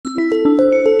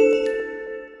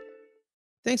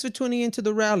Thanks for tuning in to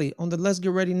The Rally on the Let's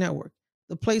Get Ready Network,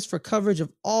 the place for coverage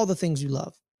of all the things you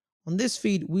love. On this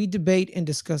feed, we debate and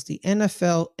discuss the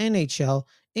NFL, NHL,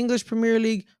 English Premier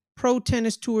League, pro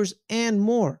tennis tours, and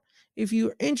more. If you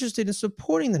are interested in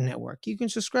supporting the network, you can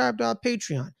subscribe to our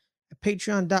Patreon at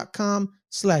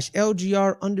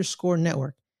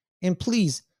patreon.com/LGR_network. And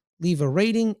please leave a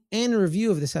rating and a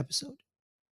review of this episode.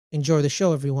 Enjoy the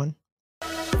show, everyone.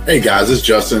 Hey guys, it's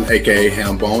Justin, aka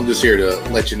Hambone, just here to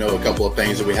let you know a couple of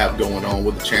things that we have going on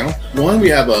with the channel. One, we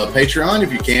have a Patreon.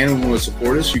 If you can and want to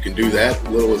support us, you can do that. As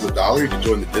little as $1. You can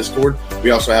join the Discord.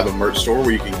 We also have a merch store where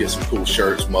you can get some cool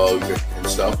shirts, mugs, and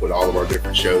stuff with all of our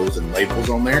different shows and labels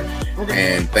on there.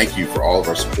 And thank you for all of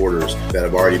our supporters that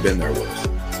have already been there with us.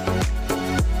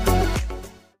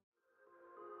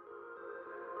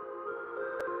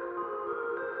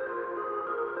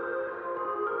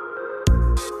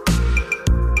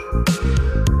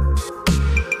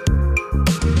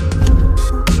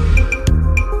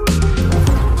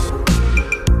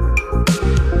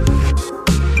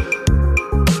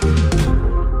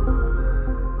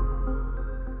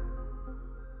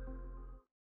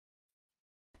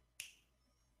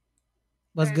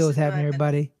 What's good? What's happening,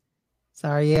 everybody?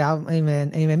 Sorry, yeah,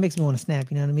 amen. It makes me want to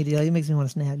snap, you know what I mean? It makes me want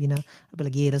to snap, you know? I'll be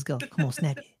like, yeah, let's go. Come on,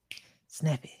 snap it.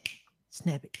 Snap it.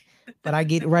 Snap it. But I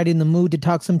get right in the mood to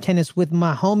talk some tennis with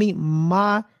my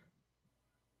homie,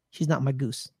 she's not my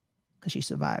goose, because she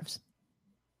survives.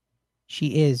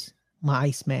 She is my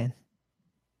Iceman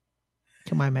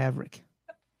to my Maverick.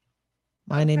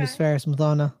 My name is Faris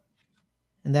Mathana,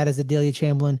 and that is Adelia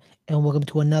Chamberlain, and welcome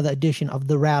to another edition of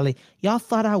The Rally. Y'all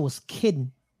thought I was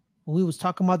kidding when we was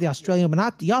talking about the Australian,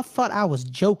 but y'all thought I was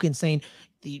joking, saying,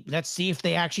 let's see if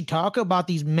they actually talk about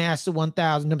these massive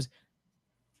 1,000 numbers.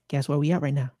 Guess where we at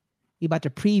right now? We about to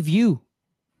preview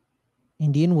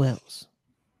Indian Wells.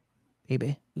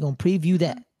 Baby, we're going to preview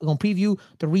that. We're going to preview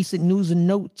the recent news and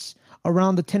notes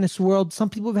around the tennis world. Some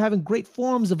people are having great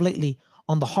forms of lately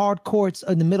on the hard courts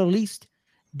in the Middle East,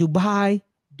 Dubai,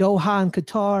 Doha, and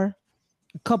Qatar.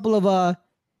 A couple of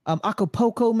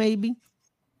Acapulco, maybe.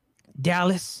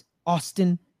 Dallas,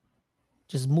 Austin,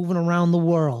 just moving around the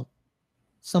world.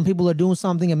 Some people are doing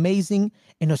something amazing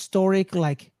and historic,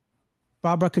 like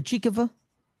Barbara Krejcikova.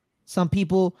 Some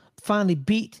people finally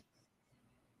beat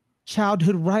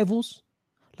childhood rivals,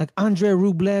 like Andrei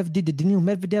Rublev did to Daniil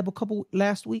Medvedev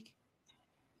last week.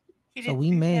 He did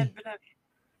beat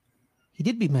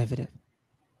Medvedev.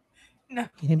 No.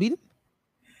 He didn't beat him?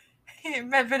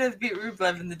 Medvedev beat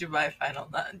Rublev in the Dubai final,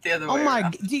 not the other way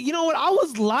around. You know what? I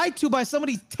was lied to by some of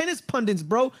these tennis pundits,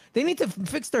 bro. They need to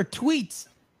fix their tweets.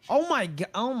 Oh my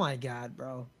god,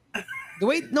 bro. The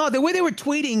way they were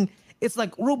tweeting, it's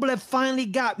like Rublev finally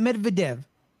got Medvedev,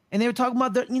 and they were talking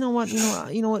about you know what?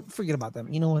 Forget about them.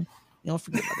 Forget about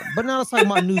them. But now let's talk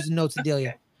about news and notes,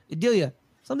 Adelia.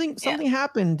 Something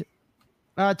happened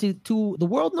to the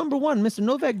world number one, Mr.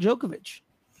 Novak Djokovic,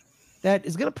 that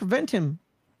is going to prevent him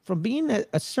from being at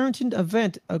a certain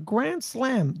event, a Grand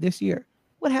Slam this year.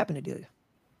 What happened, Adelia?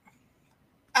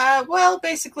 Well,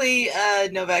 basically,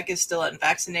 Novak is still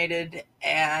unvaccinated,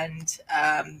 and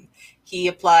he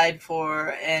applied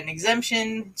for an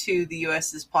exemption to the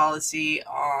U.S.'s policy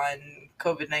on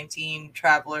COVID-19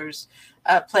 travelers.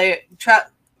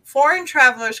 Foreign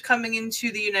travelers coming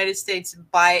into the United States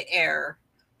by air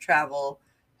travel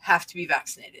have to be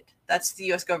vaccinated. That's the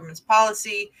U.S. government's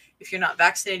policy. If you're not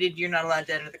vaccinated, you're not allowed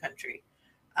to enter the country.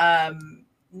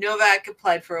 Novak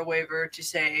applied for a waiver to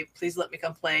say, please let me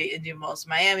come play Indian Wells,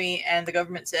 Miami. And the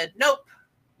government said, nope,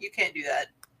 you can't do that.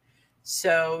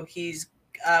 So he's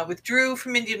withdrew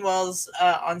from Indian Wells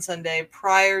on Sunday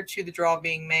prior to the draw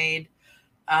being made.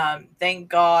 Thank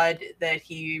God that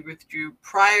he withdrew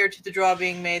prior to the draw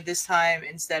being made this time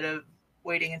instead of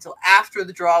waiting until after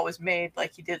the draw was made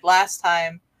like he did last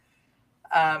time.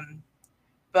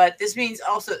 But this means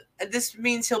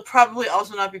he'll probably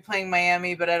also not be playing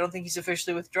Miami, but I don't think he's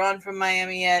officially withdrawn from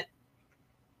Miami yet.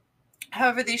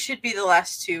 However, these should be the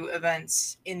last two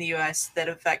events in the U.S. that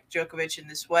affect Djokovic in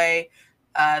this way.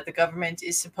 The government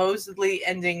is supposedly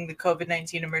ending the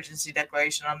COVID-19 emergency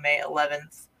declaration on May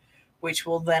 11th, which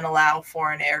will then allow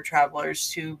foreign air travelers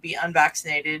to be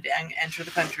unvaccinated and enter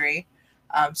the country.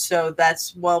 So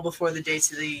that's well before the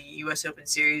dates of the U.S. Open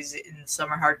Series in the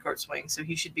summer hardcourt swing. So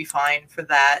he should be fine for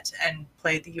that and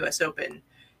play the U.S. Open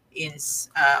in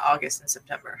August and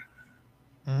September.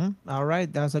 Mm-hmm. All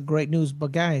right, that's a great news.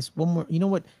 But guys, one more. You know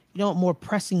what? More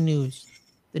pressing news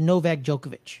than Novak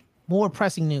Djokovic. More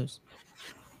pressing news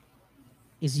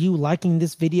is you liking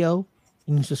this video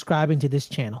and subscribing to this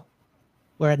channel.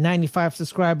 We're at 95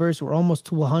 subscribers. We're almost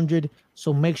to 100.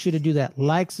 So make sure to do that.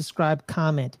 Like, subscribe,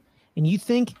 comment. And you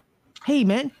think Hey,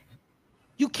 man,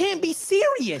 you can't be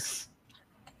serious.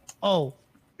 Oh,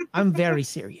 I'm very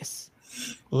serious.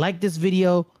 Like this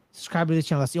video, subscribe to the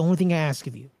channel. That's the only thing I ask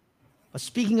of you. But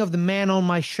speaking of the man on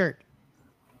my shirt,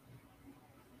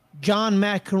 John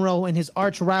McEnroe and his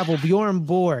arch rival Bjorn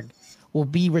Borg will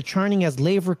be returning as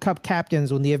Laver Cup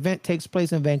captains when the event takes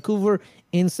place in Vancouver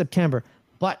in September.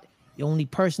 But the only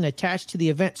person attached to the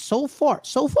event so far,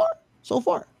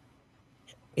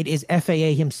 it is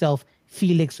FAA himself,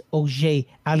 Felix Auger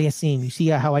Aliassime. You see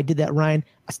how I did that, Ryan?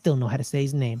 I still know how to say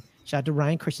his name. Shout out to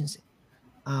Ryan Christensen.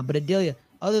 But Adelia,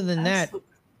 other than that,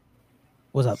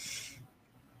 what's up?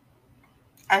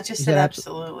 I just said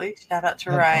absolutely. Shout out to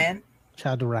Ryan.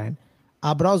 Shout out to Ryan.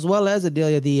 But as well as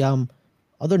Adelia, the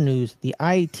other news, the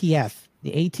ITF,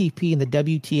 the ATP, and the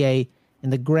WTA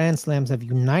and the Grand Slams have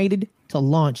united to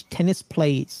launch Tennis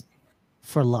Plays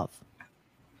for Love,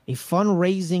 a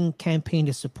fundraising campaign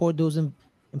to support those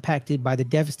impacted by the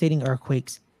devastating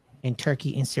earthquakes in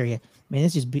Turkey and Syria. Man,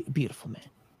 it's just beautiful, man.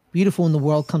 Beautiful when the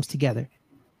world comes together.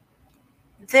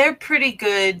 They're pretty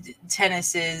good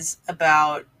tennises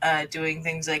about doing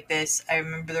things like this. I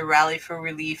remember the rally for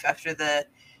relief after the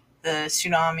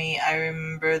tsunami. I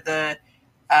remember the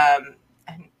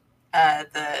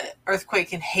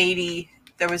earthquake in Haiti.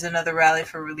 There was another rally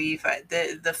for relief.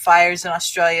 The fires in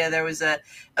Australia. There was a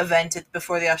event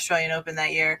before the Australian Open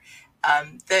that year.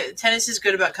 The tennis is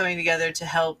good about coming together to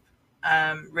help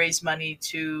raise money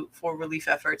for relief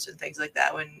efforts and things like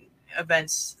that when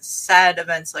sad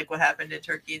events like what happened in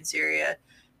Turkey and Syria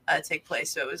take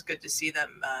place. So it was good to see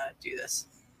them do this.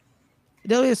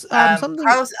 Something.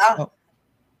 Carlos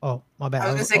my bad. I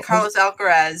was going to say Carlos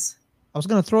Alcaraz. I was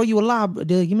going to throw you a lob. Let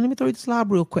me throw you this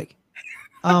lob real quick.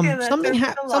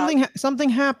 Something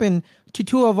happened to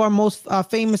two of our most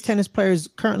famous tennis players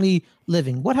currently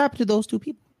living. What happened to those two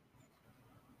people?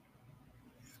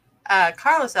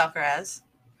 Carlos Alcaraz,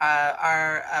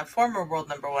 our former world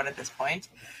number one at this point,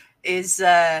 is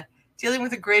dealing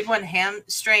with a grade 1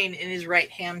 strain in his right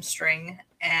hamstring.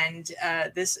 And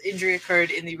this injury occurred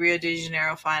in the Rio de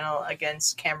Janeiro final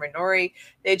against Cameron Norrie.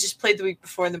 They just played the week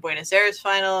before in the Buenos Aires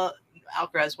final.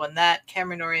 Alcaraz won that.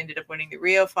 Cameron Norrie ended up winning the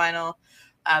Rio final.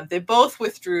 They both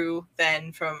withdrew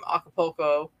then from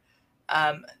Acapulco.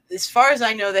 As far as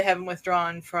I know, they haven't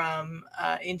withdrawn from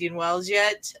Indian Wells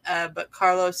yet, but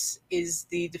Carlos is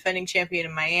the defending champion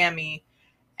in Miami,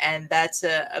 and that's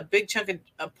a big chunk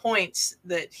of points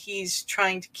that he's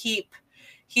trying to keep.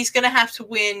 He's going to have to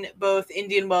win both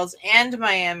Indian Wells and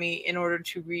Miami in order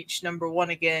to reach number one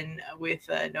again with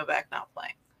Novak not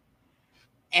playing.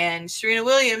 And Serena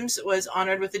Williams was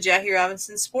honored with the Jackie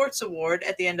Robinson Sports Award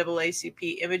at the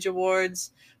NAACP Image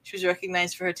Awards. She was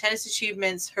recognized for her tennis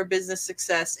achievements, her business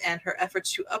success, and her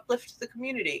efforts to uplift the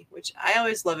community, which I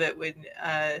always love it when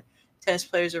tennis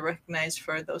players are recognized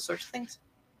for those sorts of things.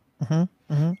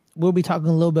 We'll be talking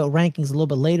a little bit rankings a little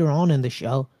bit later on in the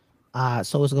show.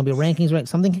 So it's going to be rankings.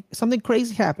 Something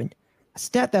crazy happened. A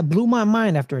stat that blew my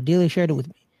mind after Adelia shared it with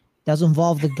me. Does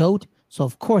involve the GOAT, so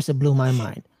of course it blew my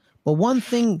mind. But one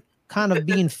thing kind of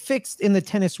being fixed in the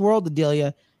tennis world,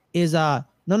 Adelia, is none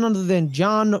other than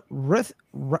John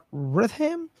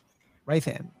Wertheim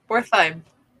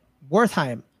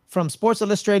from Sports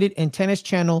Illustrated and Tennis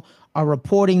Channel are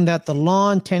reporting that the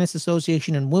Lawn Tennis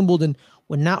Association in Wimbledon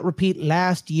would not repeat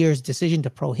last year's decision to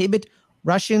prohibit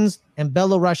Russians and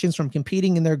Belarusians from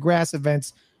competing in their grass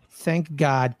events. Thank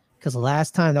God, because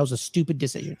last time that was a stupid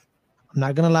decision. I'm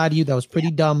not going to lie to you. That was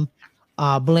pretty dumb.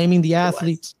 Blaming the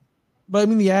athletes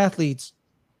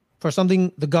for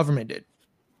something the government did.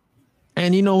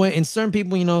 And and certain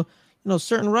people,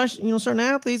 certain certain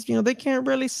athletes, they can't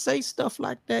really say stuff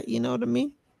like that. You know what I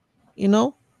mean?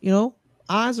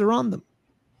 Eyes are on them.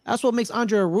 That's what makes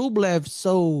Andrei Rublev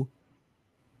so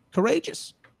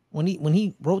courageous. When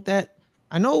he wrote that,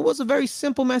 I know it was a very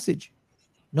simple message.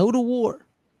 No to war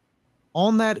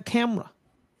on that camera.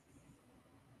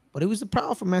 But it was a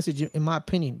powerful message, in my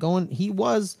opinion. He's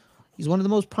one of the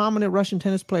most prominent Russian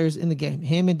tennis players in the game.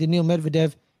 Him and Daniil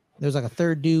Medvedev. There's like a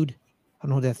third dude. I don't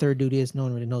know who that third dude is. No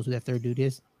one really knows who that third dude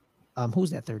is.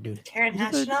 Who's that third dude? Karen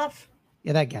Khachanov?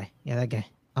 Yeah, that guy.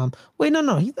 Wait, no.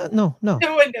 No.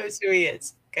 No one knows who he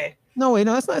is. Okay. No, wait,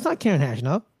 no, it's not Karen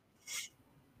Khachanov.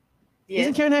 Yeah.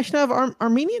 Isn't Karen Khachanov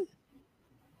Armenian?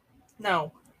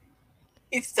 No.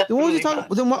 He's definitely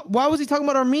why was he talking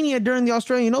about Armenia during the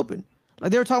Australian Open?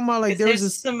 Like they were talking about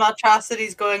there's some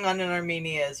atrocities going on in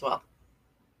Armenia as well.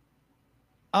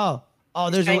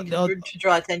 There's to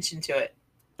draw attention to it.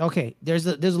 Okay, there's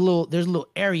a little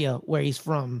area where he's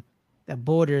from that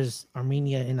borders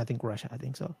Armenia and I think Russia. I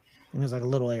think so. And there's like a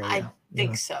little area. I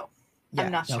think so. Yeah,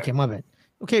 I'm not sure. Okay, my bad.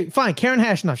 Okay, fine. Karen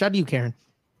Khachanov. Shout out to you, Karen.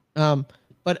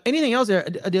 But anything else there,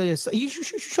 Adelia? You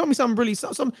should show me something really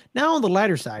some now on the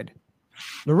lighter side.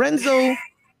 Lorenzo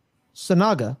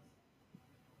Sonaga,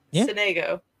 yeah,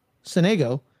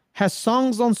 Sonego has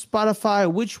songs on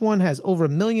Spotify. Which one has over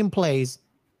 1 million plays?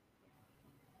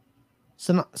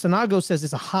 Sonago says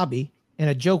it's a hobby and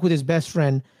a joke with his best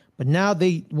friend, but now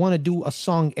they want to do a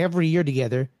song every year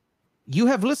together. You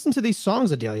have listened to these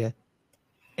songs, Adelia,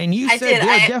 and you said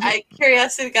I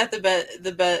curiosity got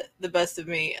the best of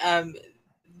me.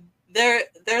 They're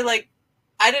like,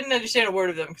 I didn't understand a word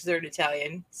of them because they're in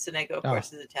Italian. Sonego, of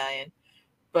course, is Italian,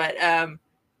 but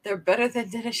they're better than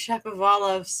Dennis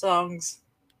Shapovalov songs.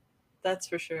 That's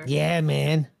for sure. Yeah,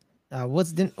 man. They're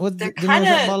kind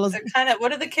of.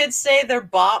 What do the kids say? They're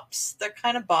bops. They're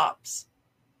kind of bops.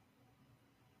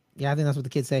 Yeah, I think that's what the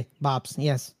kids say. Bops.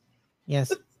 Yes.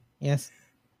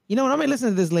 You know what? I may listen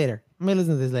to this later. But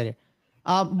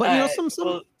you know,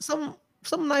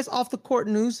 some nice off the court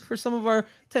news for some of our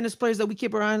tennis players that we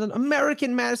keep our eye on.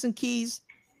 American Madison Keys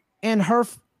and her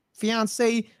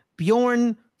fiance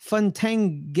Bjorn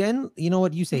Fontangen. You know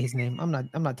what? You say his name. I'm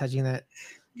not touching that.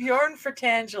 Bjorn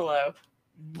Fratangelo.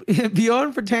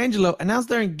 Bjorn Fratangelo announced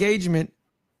their engagement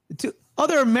to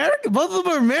other American. Both of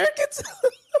them are Americans.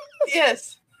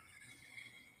 Yes.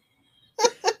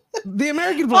 The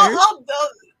American players.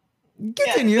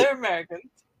 Continue. Yeah, they're Americans.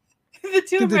 The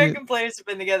two American players have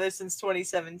been together since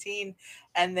 2017,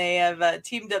 and they have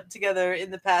teamed up together in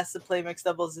the past to play mixed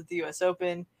doubles at the U.S.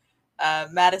 Open.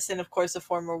 Madison, of course, a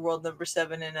former world number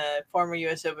 7 and a former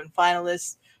U.S. Open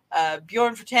finalist.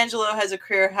 Bjorn Fratangelo has a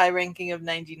career high ranking of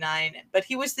 99, but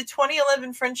he was the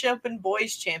 2011 French Open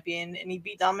boys champion, and he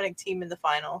beat Dominic Thiem in the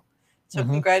final. So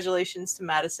congratulations to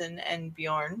Madison and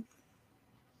Bjorn.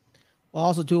 Well,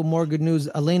 also, too, more good news.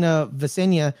 Elena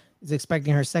Vesenia is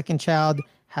expecting her second child,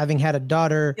 having had a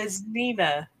daughter.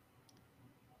 Vesnina.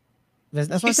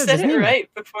 That's what I said it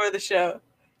right before the show.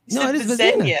 It is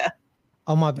Vesenia.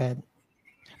 Oh, my bad.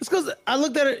 It's because I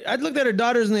looked at her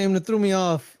daughter's name and it threw me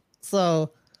off.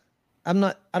 So I don't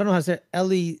know how to say it.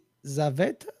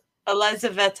 Elizaveta.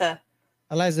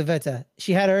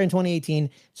 She had her in 2018.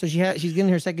 So she's getting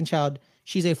her second child.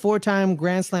 She's a 4-time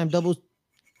Grand Slam doubles.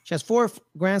 She has 4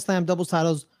 Grand Slam doubles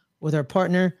titles with her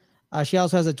partner. She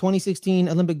also has a 2016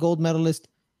 Olympic gold medalist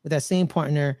with that same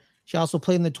partner. She also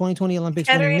played in the 2020 Olympics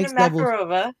winning mixed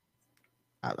doubles.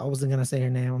 I wasn't gonna say her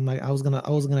name. I'm like, I was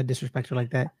gonna disrespect her like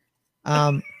that.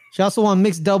 She also won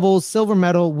mixed doubles silver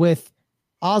medal with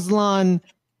Aslan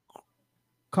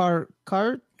Karatsev.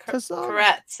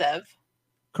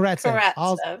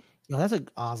 No, that's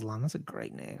Aslan. That's a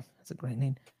great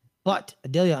name. But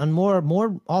Adelia, on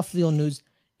more off-field news,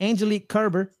 Angelique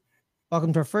Kerber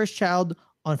welcomed her first child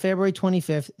on February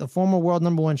 25th. The former world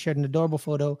number 1 shared an adorable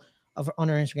photo of her on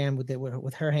her Instagram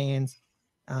with her hands,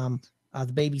 the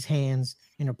baby's hands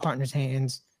in her partner's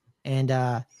hands, and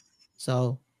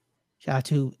so shout out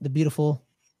to the beautiful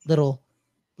little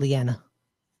Leanna.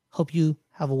 Hope you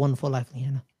have a wonderful life,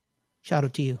 Leanna. Shout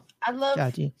out to you. I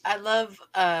love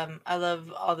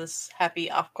all this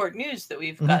happy off-court news that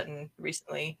we've gotten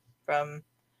recently from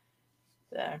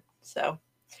there. So,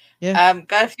 got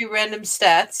a few random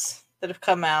stats that have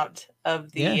come out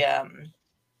of the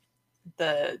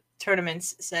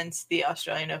tournaments since the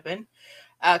Australian Open.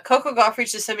 Coco Gauff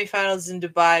reached the semifinals in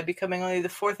Dubai, becoming only the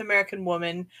 4th American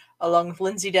woman, along with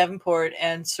Lindsay Davenport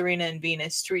and Serena and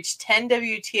Venus, to reach 10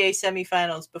 WTA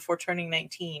semifinals before turning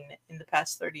 19 in the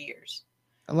past 30 years.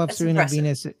 I love Serena and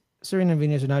Venus. Serena and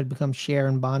Venus are now become Cher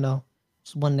and Bono.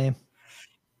 It's one name.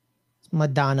 It's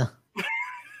Madonna.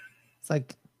 It's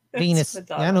like Venus.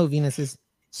 Yeah, I know who Venus is.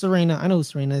 Serena. I know who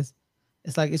Serena is.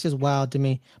 It's just wild to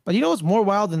me. But you know what's more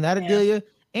wild than that, Adelia?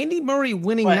 Andy Murray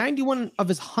winning 91 of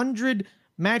his 100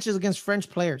 matches against French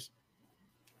players.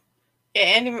 Yeah,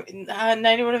 Andy,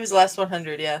 91 of his last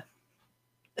 100, yeah.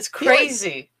 It's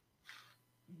crazy.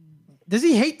 Does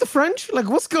he hate the French? Like,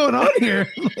 what's going on here?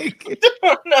 I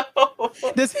don't know.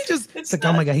 Does he just... It's like,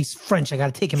 oh my God, he's French. I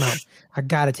got to take him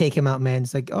out. Man.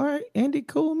 It's like, all right, Andy,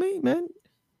 cool me, man.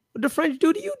 What the French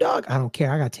do to you, dog? I don't care.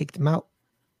 I got to take them out.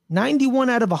 91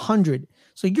 out of 100.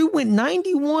 So you went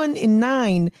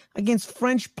 91-9 against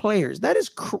French players. That's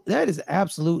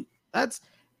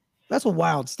a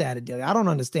wild stat, Adelia. I don't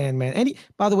understand, man.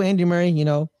 By the way, Andy Murray, you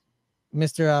know,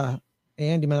 Mr.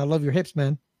 Andy, man, I love your hips,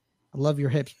 man. I love your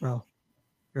hips, bro.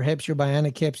 Your hips, your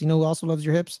bionic hips. You know who also loves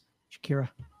your hips? Shakira.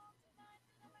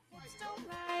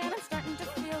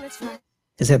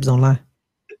 His hips don't lie.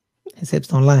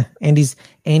 Andy's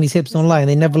hips don't lie, and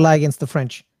they never lie against the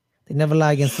French.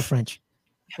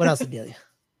 What else, Adelia?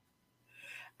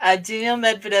 Daniil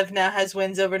Medvedev now has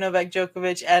wins over Novak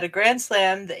Djokovic at a Grand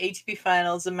Slam, the ATP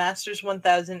Finals, the Masters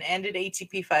 1000, and an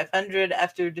ATP 500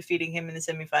 after defeating him in the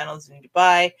semifinals in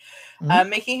Dubai,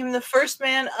 making him the first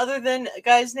man other than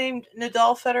guys named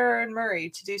Nadal, Federer, and Murray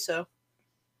to do so.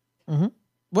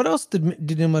 What else did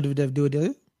Medvedev do,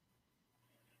 Adelia?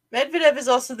 Medvedev is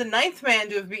also the 9th man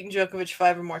to have beaten Djokovic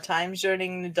 5 or more times,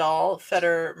 joining Nadal,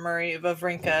 Federer, Murray,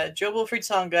 Wawrinka, Joe Wilfried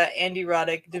Tsonga, Andy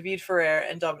Roddick, David Ferrer,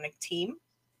 and Dominic Thiem.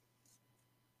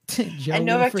 And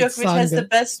Novak Djokovic has the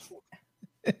best.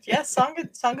 Yeah,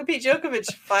 Tsonga beat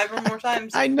Djokovic 5 or more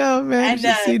times. I know, man. You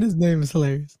should see his name. Is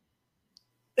hilarious.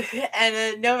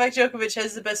 And Novak Djokovic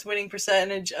has the best winning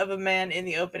percentage of a man in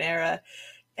the Open era.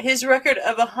 His record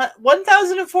of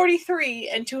 1,043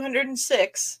 and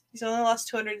 206. He's only lost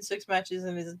 206 matches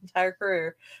in his entire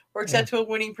career. Works out to a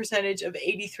winning percentage of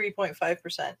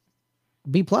 83.5%.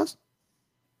 B plus?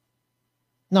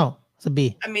 No, it's a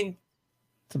B. I mean,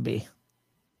 it's a B.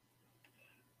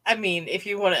 I mean, if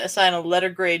you want to assign a letter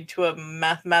grade to a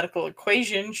mathematical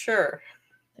equation, sure.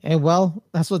 Hey, well,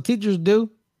 that's what teachers do.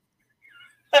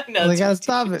 I know. They gotta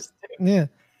stop it. Do. Yeah.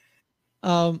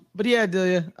 But yeah,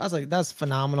 Delia, I was like, that's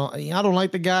phenomenal. I don't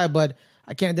like the guy, but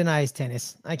I can't deny his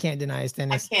tennis. I can't deny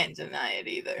it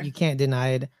either. You can't deny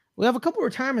it. We have a couple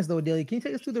retirements though, Delia. Can you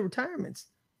take us through the retirements?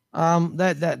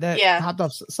 That popped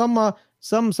up.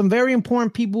 Some very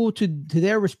important people to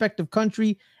their respective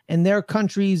country and their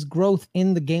country's growth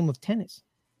in the game of tennis.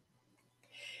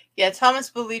 Yeah, Thomas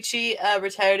Bellucci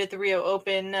retired at the Rio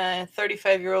Open.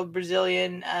 35-year-old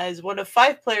Brazilian is one of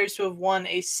 5 players to have won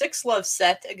a 6-love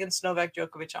set against Novak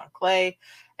Djokovic on clay,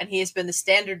 and he has been the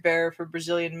standard bearer for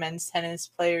Brazilian men's tennis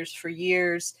players for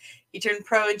years. He turned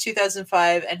pro in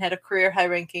 2005 and had a career high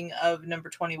ranking of number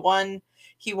 21.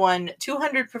 He won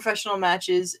 200 professional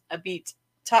matches, beat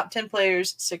top 10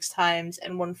 players 6 times,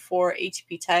 and won 4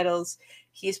 ATP titles.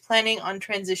 He is planning on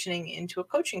transitioning into a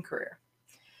coaching career.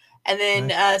 And then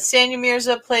Sania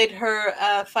Mirza played her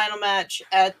final match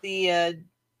at the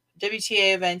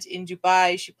WTA event in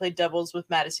Dubai. She played doubles with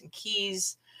Madison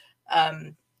Keys.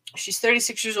 She's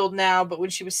 36 years old now, but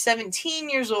when she was 17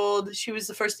 years old, she was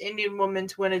the first Indian woman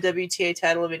to win a WTA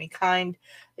title of any kind,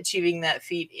 achieving that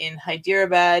feat in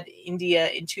Hyderabad, India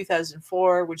in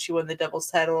 2004, when she won the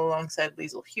doubles title alongside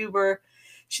Liesl Huber.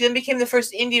 She then became the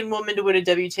first Indian woman to win a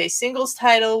WTA singles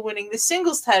title, winning the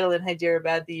singles title in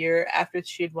Hyderabad the year after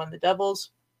she had won the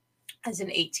doubles as an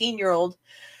 18-year-old.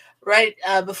 Right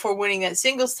before winning that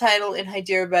singles title in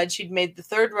Hyderabad, she'd made the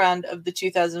 3rd round of the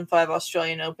 2005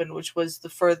 Australian Open, which was the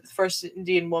first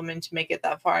Indian woman to make it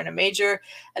that far in a major.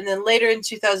 And then later in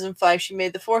 2005, she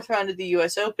made the 4th round of the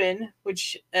US Open,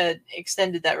 which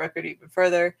extended that record even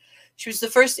further. She was the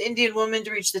first Indian woman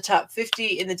to reach the top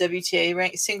 50 in the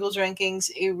WTA singles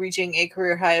rankings, reaching a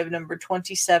career high of number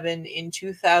 27 in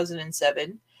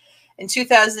 2007. In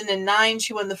 2009,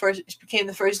 she became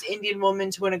the first Indian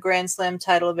woman to win a Grand Slam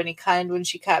title of any kind when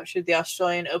she captured the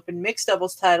Australian Open mixed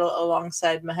doubles title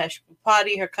alongside Mahesh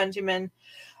Bhupathi, her countryman.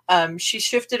 She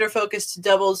shifted her focus to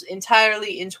doubles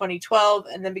entirely in 2012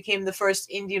 and then became the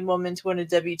first Indian woman to win a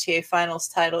WTA finals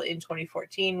title in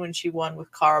 2014 when she won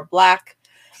with Cara Black.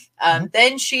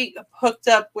 Then she hooked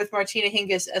up with Martina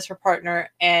Hingis as her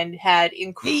partner and had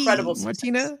incredible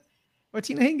success.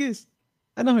 Martina Hingis.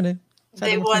 I know her name.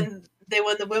 They won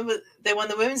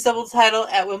the women's doubles title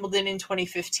at Wimbledon in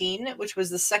 2015, which was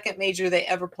the 2nd major they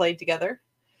ever played together.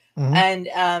 And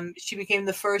she became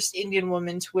the first Indian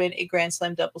woman to win a Grand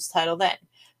Slam doubles title then.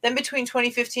 Then between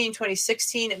 2015 and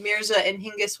 2016, Mirza and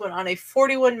Hingis went on a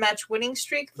 41-match winning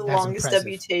streak, the longest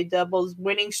WTA doubles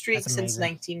winning streak since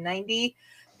 1990.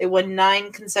 They won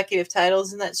 9 consecutive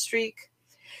titles in that streak.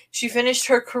 She finished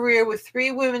her career with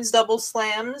 3 women's doubles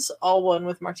slams, all won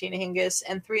with Martina Hingis,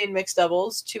 and 3 in mixed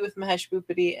doubles, 2 with Mahesh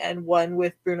Bhupathi and 1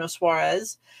 with Bruno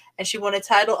Suarez. And she won a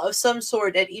title of some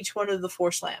sort at each one of the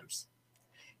 4 slams.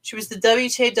 She was the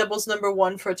WTA doubles number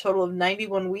 1 for a total of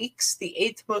 91 weeks, the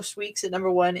 8th most weeks at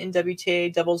number 1 in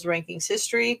WTA doubles rankings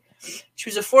history. She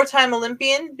was a 4-time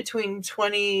Olympian between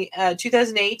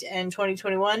 2008 and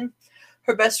 2021.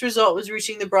 Her best result was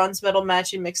reaching the bronze medal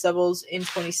match in mixed doubles in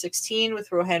 2016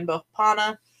 with Rohan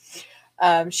Bopanna.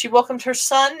 She welcomed her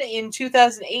son in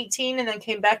 2018 and then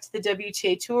came back to the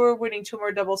WTA Tour, winning 2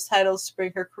 more doubles titles to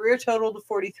bring her career total to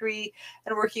 43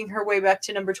 and working her way back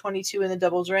to number 22 in the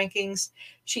doubles rankings.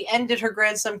 She ended her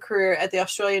Grand Slam career at the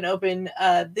Australian Open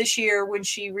this year when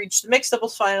she reached the mixed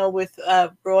doubles final with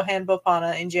Rohan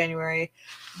Bopanna in January,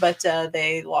 but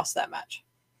they lost that match.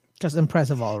 Just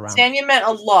impressive all around. Sania meant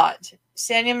a lot.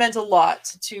 Sania meant a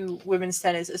lot to women's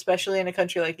tennis, especially in a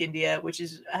country like India, which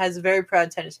has a very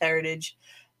proud tennis heritage.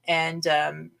 And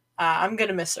I'm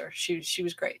gonna miss her. She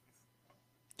was great.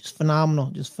 Just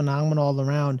phenomenal all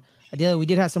around. We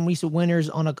did have some recent winners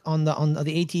on the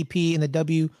ATP and the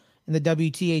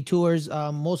WTA tours.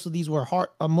 Most of these were hard.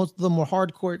 Most of them were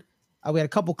hardcourt. We had a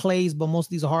couple clays, but most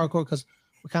of these are hardcourt because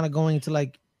we're kind of going into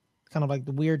kind of like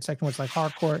the weird section where it's like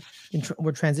hardcourt. Then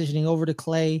we're transitioning over to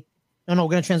clay. No,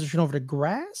 we're gonna transition over to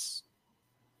grass.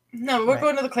 No, we're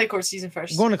going to the clay court season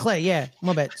first. We're going to clay, yeah.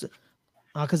 My bad.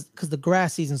 Because the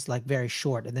grass season's like very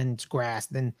short, and then it's grass,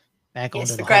 then back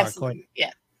onto the hardcourt.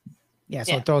 Yeah,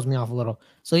 so it throws me off a little.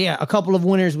 So yeah, a couple of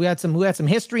winners. We had some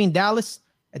history in Dallas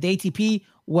at the ATP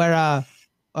where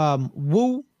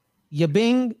Wu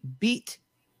Yibing beat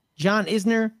John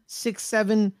Isner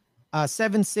 6-7,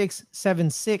 7-6,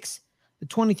 7-6. The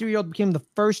 23-year-old became the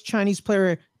first Chinese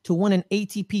player to win an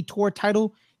ATP Tour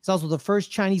title. He's also the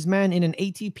first Chinese man in an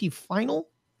ATP final.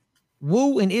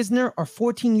 Wu and Isner are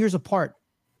 14 years apart.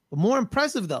 But more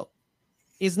impressive though,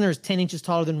 Isner is 10 inches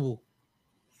taller than Wu.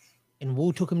 And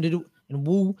Wu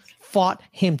fought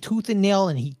him tooth and nail,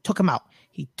 and he took him out.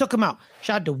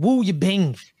 Shout out to Wu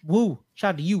Yibing. Wu.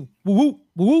 Shout out to you.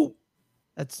 Woo.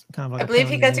 That's kind of like I believe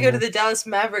he got to go to the Dallas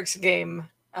Mavericks game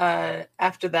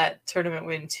after that tournament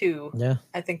win too. Yeah.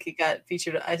 I think he got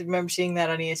featured. I remember seeing that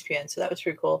on ESPN, so that was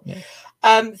pretty cool.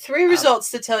 Yeah. 3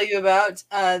 results to tell you about.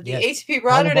 The ATP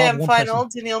Rotterdam final,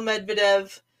 Daniil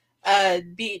Medvedev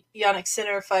beat Yannick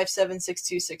Sinner 5-7,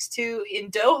 6-2, 6-2.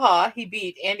 In Doha, he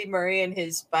beat Andy Murray and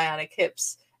his bionic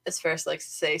hips, as Ferris likes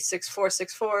to say, 6-4,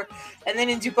 6-4. And then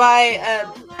in Dubai,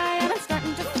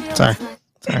 Sorry.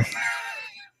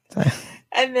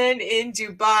 And then in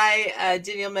Dubai,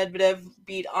 Daniil Medvedev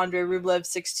beat Andrei Rublev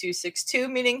 6-2, 6-2,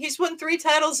 meaning he's won 3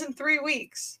 titles in 3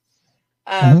 weeks.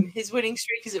 His winning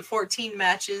streak is at 14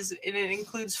 matches, and it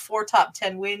includes 4 top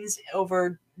 10 wins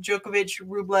over Djokovic,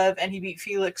 Rublev, and he beat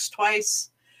Felix twice.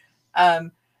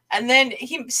 And then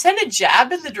he sent a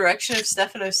jab in the direction of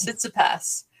Stefanos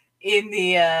Tsitsipas in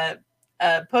the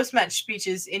post-match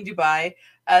speeches in Dubai.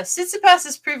 Tsitsipas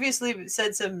has previously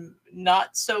said some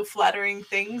not so flattering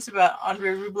things about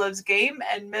Andrei Rublev's game,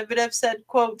 and Medvedev said,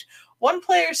 quote, "One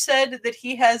player said that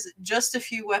he has just a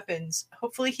few weapons.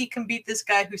 Hopefully he can beat this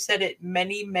guy who said it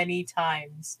many, many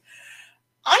times."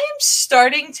 I am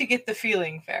starting to get the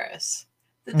feeling, Ferris,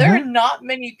 that there are not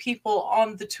many people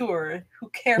on the tour who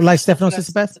care for Stefanos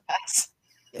Tsitsipas.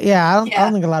 Yeah, I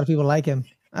don't think a lot of people like him.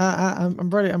 I'm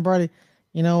ready.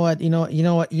 You know what?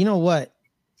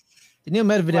 Daniil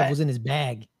Medvedev was in his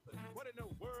bag.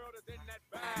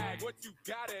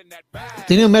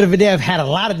 Daniil Medvedev had a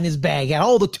lot in his bag. He had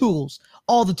all the tools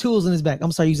in his bag.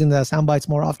 I'm sorry using the sound bites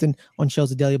more often on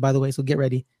shows of Delia, by the way. So get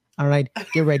ready. All right,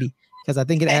 get ready, because I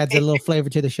think it adds a little flavor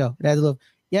to the show. It adds a little.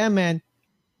 Yeah, man.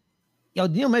 Yo,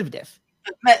 Daniil Medvedev.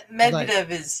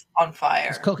 Medvedev is on fire.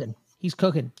 He's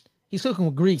cooking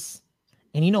with grease.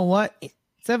 And you know what?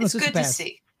 It's good to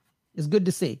see. It's good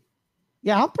to see.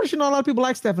 Yeah, I'm pretty sure not a lot of people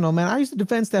like Stefano, man. I used to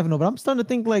defend Stefano, but I'm starting to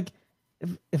think like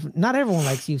if not everyone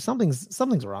likes you,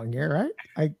 something's wrong here,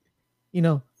 right?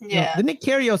 The Nick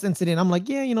Kyrgios incident, I'm like,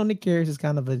 yeah, Nick Kyrgios is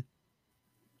kind of a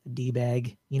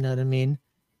D-bag, you know what I mean?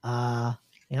 I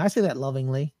say that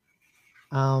lovingly.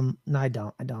 No, I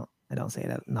don't say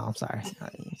that. No, I'm sorry.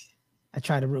 I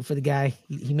try to root for the guy.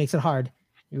 He makes it hard.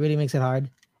 He really makes it hard.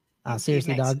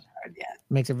 Seriously, dog.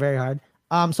 Makes it very hard.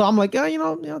 So I'm like,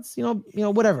 it's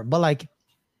whatever. But like,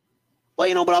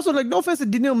 well, but also like, no offense to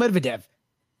Daniil Medvedev,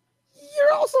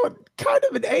 you're also kind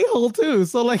of an a-hole too.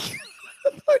 So like,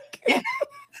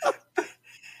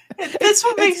 that's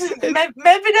what makes it.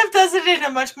 Medvedev does it in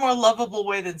a much more lovable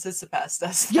way than Tsitsipas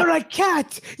does. Though. You're a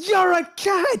cat.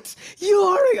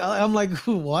 I'm like,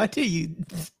 what are you?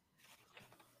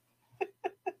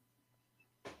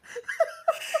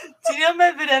 Daniil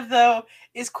Medvedev, though,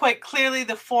 is quite clearly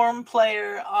the form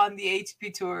player on the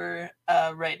ATP Tour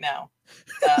right now.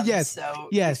 Yes,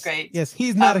 he's great. Yes,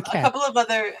 he's not a cat.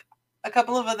 A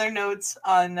couple of other notes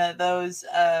on those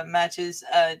matches.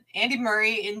 Andy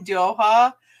Murray in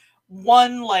Doha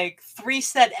won like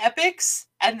 3-set epics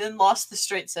and then lost the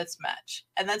straight sets match,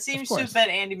 and that seems to have been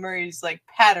Andy Murray's like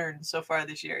pattern so far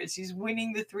this year. Is he's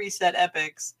winning the 3-set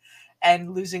epics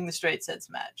and losing the straight sets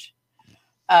match.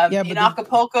 In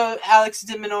Acapulco, Alex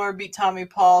de Minaur beat Tommy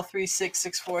Paul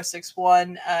 3-6, 6-4,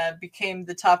 6-1. Became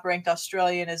the top-ranked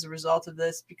Australian as a result of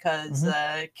this because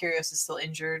Kyrgios is still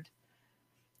injured.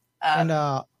 And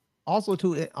also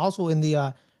in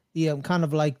the kind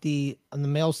of like on the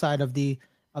male side of the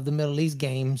Middle East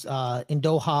games in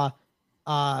Doha,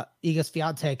 Iga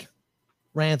Swiatek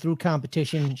ran through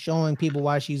competition, showing people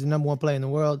why she's the number 1 player in the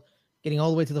world, getting all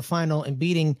the way to the final and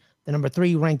beating the number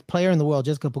 3 ranked player in the world,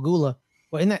 Jessica Pegula,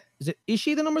 Well, is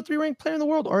she the number 3 ranked player in the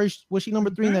world, or was she number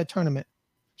 3 in that tournament?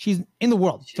 She's in the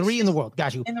world, 3 in the world.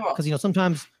 Got you. In the world. Because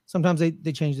sometimes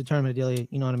they change the tournament deal. You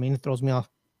know what I mean? It throws me off.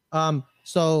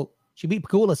 So she beat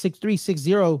Pegula 6-3,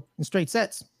 6-0 in straight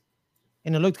sets,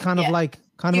 and it looked kind of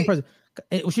impressive.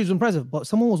 She was impressive, but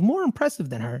someone was more impressive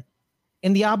than her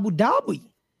in the Abu Dhabi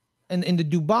and in the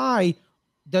Dubai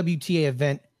WTA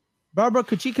event. Barbara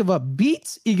Krejcikova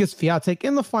beats Iga Swiatek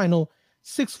in the final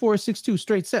 6-4, 6-2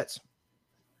 straight sets.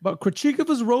 But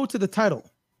Krejcikova's road to the title,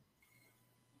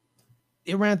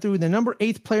 it ran through the number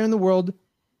 8th player in the world,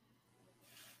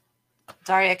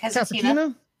 Daria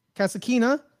Kasatkina,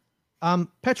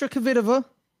 Petra Kvitova,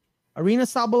 Arina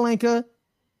Sabalenka,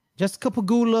 Jessica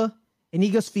Pegula, and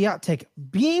Iga Swiatek,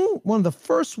 being one of the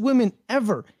first women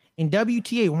ever in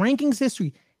WTA rankings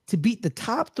history to beat the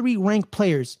top 3 ranked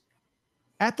players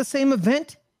at the same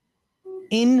event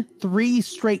in 3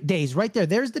 straight days. Right there.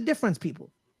 There's the difference,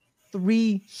 people.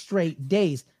 3 straight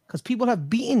days. Because people have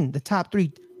beaten the top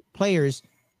 3 players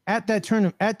at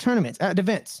tournaments, at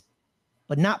events,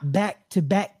 but not back to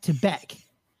back to back.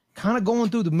 Kind of going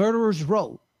through the murderer's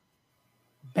row.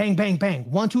 Bang, bang,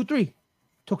 bang. 1, 2, 3.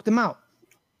 Took them out.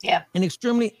 Yeah.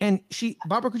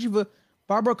 Barbara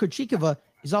Krejcikova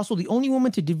is also the only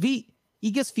woman to defeat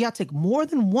Iga Swiatek more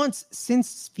than once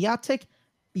since Swiatek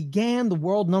began the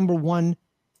world number 1,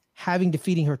 having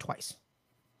defeating her twice.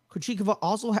 Krejcikova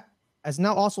also has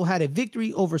now also had a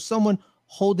victory over someone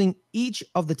holding each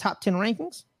of the top 10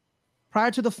 rankings. Prior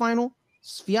to the final,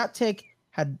 Swiatek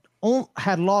had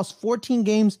lost 14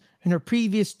 games in her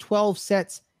previous 12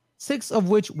 sets, 6 of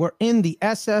which were in the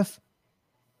SF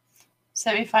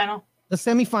semifinal. The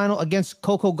semifinal against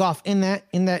Coco Gauff in that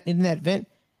event,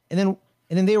 and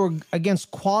then they were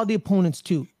against quality opponents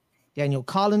too. Danielle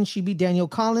Collins, she beat Danielle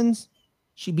Collins.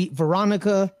 She beat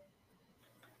Veronica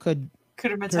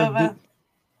Kudermetova.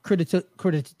 I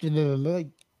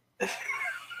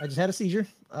just had a seizure.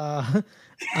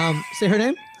 Say her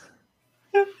name.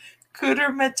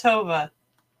 Kudermetova.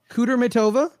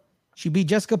 She beat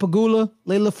Jessica Pegula,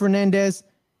 Leylah Fernandez,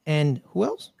 and who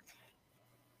else?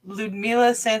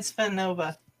 Ludmila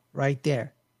Samsonova. Right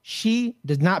there. She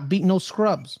does not beat no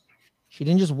scrubs. She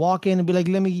didn't just walk in and be like,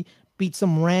 let me beat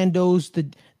some randos.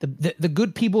 The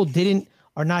good people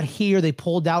are not here. They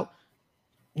pulled out.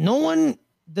 No one,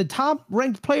 the top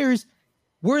ranked players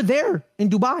were there in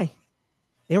Dubai.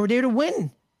 They were there to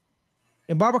win.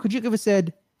 And Barbara Krejcikova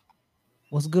said,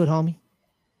 "What's good, homie?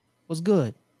 What's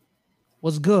good?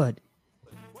 What's good?"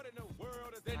 What in the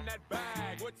world is in that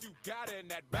bag? What you got in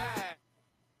that bag?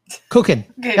 Cooking.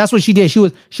 Okay. That's what she did. She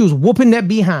was whooping that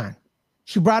behind.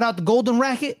 She brought out the golden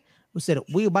racket. We said,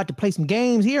 "We about to play some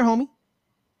games here, homie."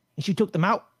 And she took them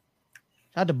out.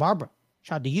 Shout out to Barbara.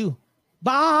 Shout out to you,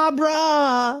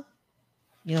 Barbara.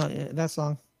 You know that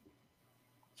song.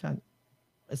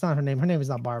 It's not her name. Her name is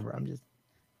not Barbara. I'm just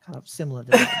kind of similar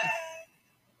to that.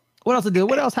 What else to do?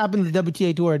 What else happened to the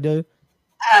WTA tour, dude?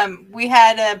 We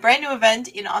had a brand new event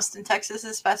in Austin, Texas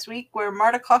this past week where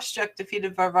Marta Kostyuk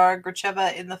defeated Varvara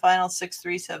Gracheva in the final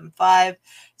 6-3, 7-5.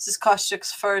 This is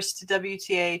Kostyuk's first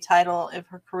WTA title of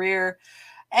her career.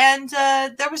 And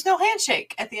there was no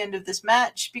handshake at the end of this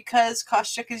match because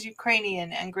Kostyuk is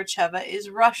Ukrainian and Gracheva is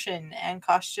Russian. And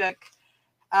Kostyuk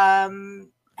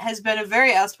has been a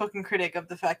very outspoken critic of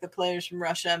the fact that players from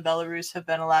Russia and Belarus have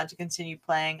been allowed to continue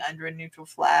playing under a neutral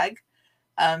flag.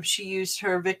 She used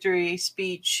her victory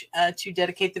speech to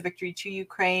dedicate the victory to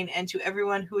Ukraine and to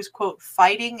everyone who is, quote,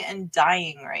 fighting and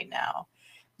dying right now.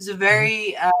 It was a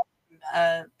very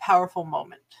powerful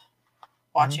moment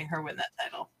watching her win that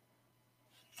title.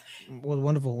 Well,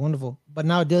 wonderful, wonderful. But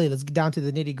now, Dilly, let's get down to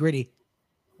the nitty gritty.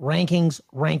 Rankings.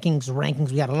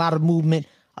 We got a lot of movement,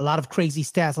 a lot of crazy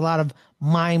stats, a lot of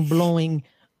mind-blowing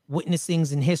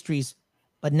witnessings and histories.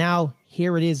 But now,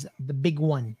 here it is, the big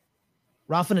one.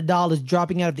 Rafa Nadal is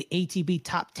dropping out of the ATP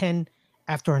top 10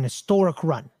 after an historic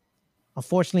run.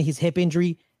 Unfortunately, his hip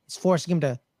injury is forcing him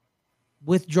to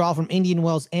withdraw from Indian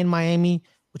Wells and Miami,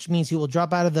 which means he will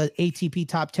drop out of the ATP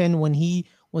top 10 when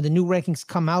the new rankings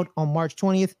come out on March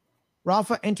 20th.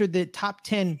 Rafa entered the top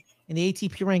 10 in the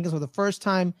ATP rankings for the first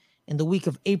time in the week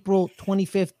of April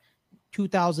 25th,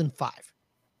 2005.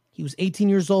 He was 18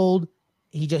 years old.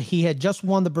 He had just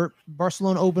won the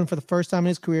Barcelona Open for the first time in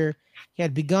his career. He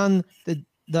had begun the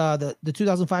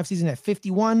 2005 season at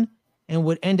 51 and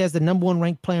would end as the number 1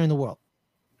 ranked player in the world.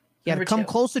 He had come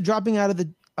close to dropping out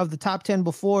of the top 10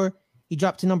 before. He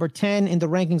dropped to number 10 in the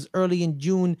rankings early in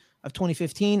June of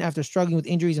 2015 after struggling with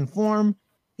injuries and form.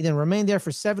 He then remained there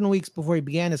for 7 weeks before he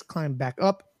began his climb back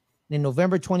up. And in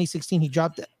November 2016, he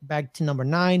dropped back to number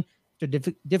 9 after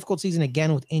difficult season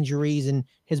again with injuries and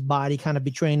his body kind of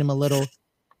betraying him a little.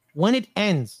 When it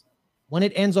ends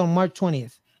on March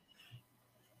 20th,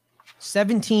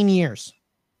 17 years,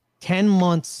 10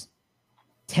 months,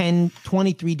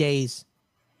 23 days.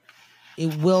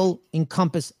 It will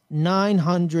encompass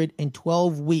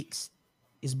 912 weeks,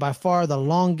 is by far the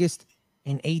longest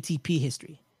in ATP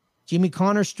history. Jimmy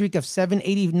Connor's streak of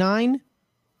 789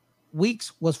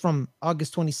 weeks was from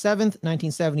August 27th,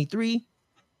 1973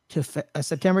 to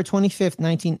September 25th,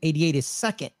 1988, is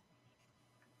second.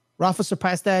 Rafa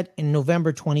surpassed that in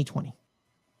November 2020.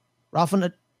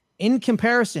 Rafa, in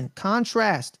comparison,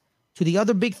 contrast to the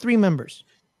other big three members,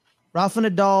 Rafa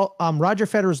Nadal, Roger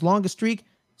Federer's longest streak,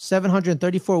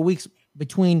 734 weeks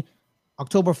between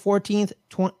October 14th,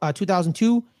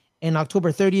 2002 and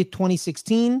October 30th,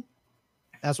 2016.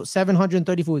 That's what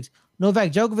 734 weeks.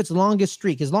 Novak Djokovic's longest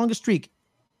streak,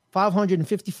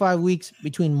 555 weeks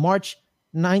between March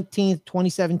 19th,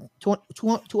 2007 to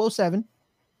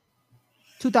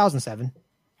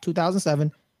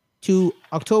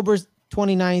October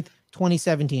 29th,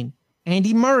 2017.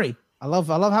 Andy Murray. I love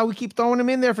how we keep throwing him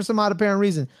in there for some odd apparent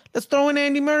reason. Let's throw in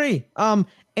Andy Murray.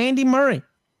 Andy Murray.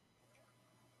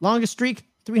 Longest streak,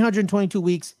 322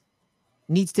 weeks.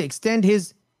 Needs to extend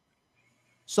his.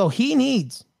 So he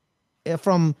needs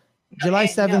from July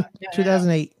 7th,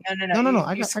 2008. No.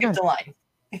 I skipped the line.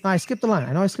 No, I skipped the line.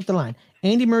 I know I skipped the line.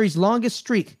 Andy Murray's longest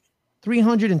streak,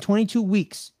 322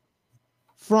 weeks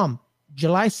from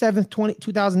July 7th,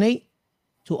 2008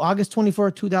 to August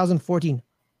 24th, 2014.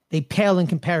 They pale in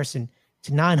comparison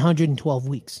to 912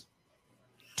 weeks.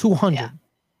 200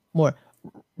 more.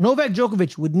 Novak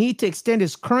Djokovic would need to extend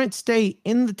his current stay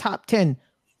in the top 10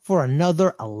 for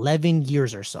another 11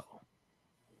 years or so,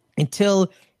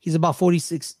 until he's about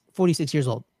 46 years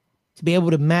old, to be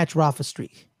able to match Rafa's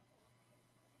streak.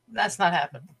 That's not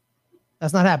happening.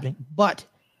 But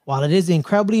while it is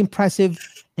incredibly impressive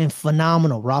and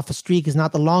phenomenal, Rafa's streak is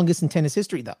not the longest in tennis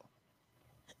history, though.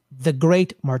 The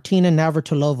great Martina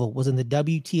Navratilova was in the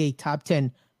WTA top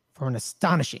 10 for an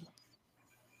astonishing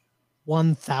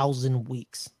 1,000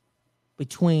 weeks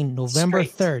between November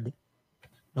 3rd,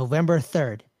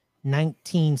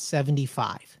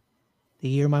 1975, the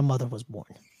year my mother was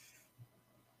born,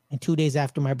 and 2 days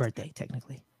after my birthday,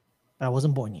 technically, but I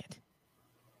wasn't born yet,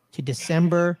 to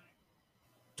December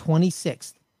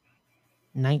 26th,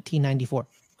 1994.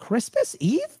 Christmas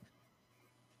Eve?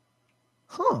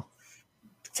 Huh.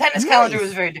 Tennis calendar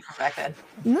was very different back then.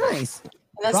 Nice. And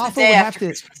that's Rafa the day would after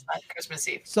have to, Christmas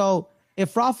Eve. So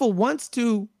if Rafa wants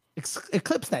to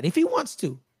eclipse that, if he wants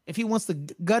to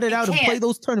gut it out and play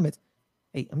those tournaments,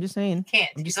 hey, I'm just saying.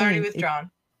 He's already withdrawn.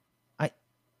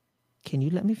 Can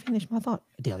you let me finish my thought,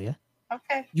 Adelia?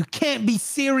 Okay. You can't be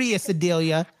serious,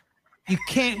 Adelia. You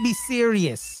can't be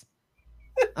serious.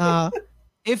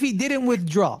 If he didn't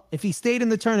withdraw, if he stayed in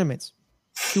the tournaments,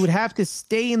 he would have to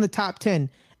stay in the top 10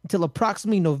 until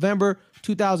approximately November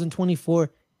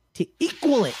 2024 to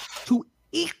equal it.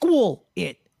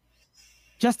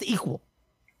 Just to equal.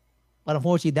 But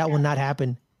unfortunately, that will not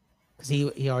happen because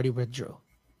he already withdrew.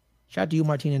 Shout out to you,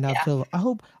 Martina Navratilova. I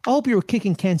hope you were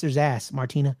kicking cancer's ass,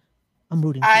 Martina. I'm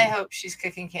rooting for you. I hope she's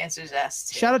kicking cancer's ass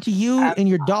too. Shout out to you and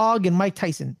your dog and Mike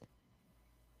Tyson.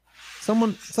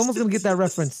 Someone's gonna get that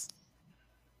reference.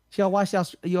 Y'all watched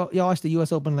the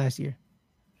U.S. Open last year.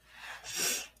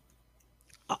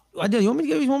 You want me to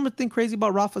give you one more thing crazy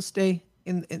about Rafa's stay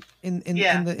in the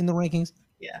rankings?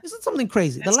 Yeah. This is something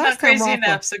crazy. It's not crazy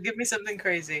enough, so give me something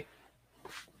crazy.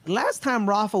 The last time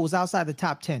Rafa was outside the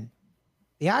top 10,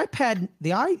 the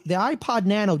iPod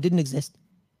Nano didn't exist.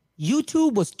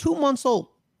 YouTube was 2 months old.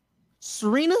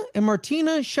 Serena and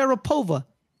Martina Sharapova.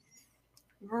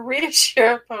 Marina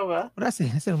Sharapova. What did I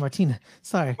say? I said Martina.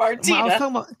 Sorry. Martina. I was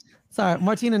talking about,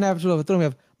 Martina Navratilova. Throw me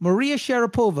off. Maria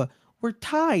Sharapova were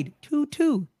tied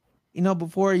 2-2.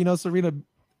 Before, Serena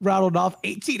rattled off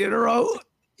 18 in a row.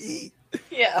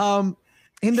 Yeah.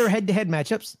 In their head-to-head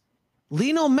matchups,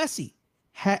 Lionel Messi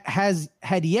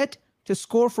had yet to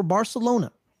score for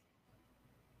Barcelona.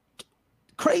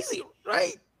 Crazy,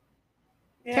 right?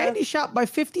 Yeah. Candy Shop by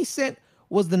 50 Cent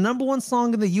was the number one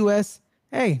song in the U.S.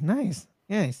 Hey, nice.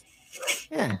 Yeah,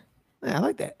 I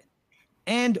like that.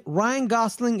 And Ryan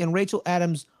Gosling and Rachel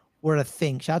Adams were a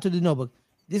thing. Shout out to the Notebook.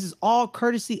 This is all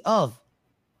courtesy of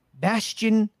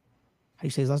Bastian. How do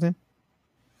you say his last name?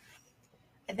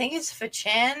 I think it's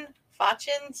Fachan,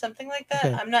 something like that.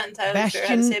 Okay. I'm not entirely sure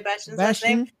how to say Bastian's last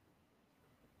name. Bastian.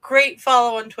 Great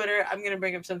follow on Twitter. I'm going to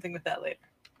bring up something with that later.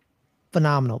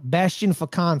 Phenomenal. Bastian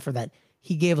Fakan for that.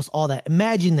 He gave us all that.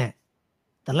 Imagine that.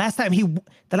 The last time he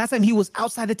was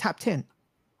outside the top 10,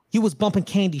 he was bumping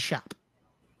Candy Shop.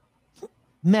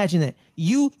 Imagine that.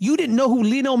 You didn't know who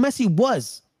Lionel Messi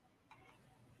was.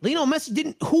 Lionel Messi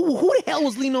didn't. Who the hell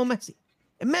was Lionel Messi?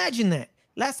 Imagine that.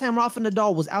 Last time Rafa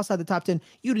Nadal was outside the top 10,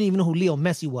 you didn't even know who Leo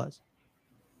Messi was.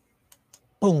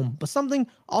 Boom. But something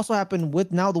also happened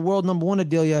with now the world number one,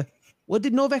 Adelia. What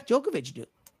did Novak Djokovic do?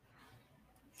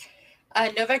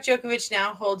 Novak Djokovic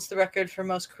now holds the record for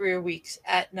most career weeks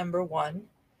at number one.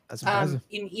 That's impressive.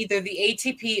 In either the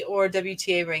ATP or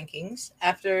WTA rankings,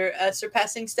 after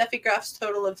surpassing Steffi Graf's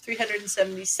total of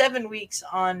 377 weeks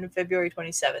on February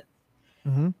 27th.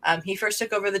 He first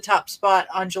took over the top spot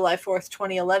on July 4th,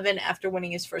 2011, after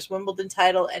winning his first Wimbledon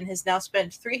title, and has now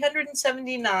spent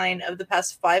 379 of the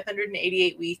past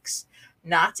 588 weeks,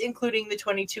 not including the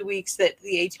 22 weeks that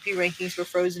the ATP rankings were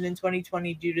frozen in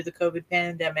 2020 due to the COVID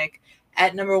pandemic,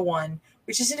 at number one,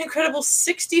 which is an incredible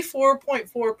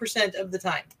 64.4% of the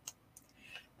time.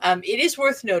 It is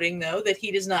worth noting, though, that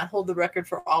he does not hold the record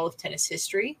for all of tennis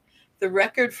history. The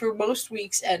record for most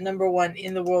weeks at number one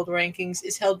in the world rankings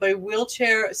is held by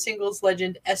wheelchair singles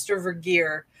legend Esther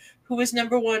Vergeer, who was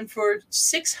number one for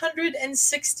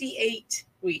 668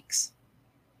 weeks.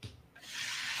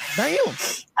 Damn.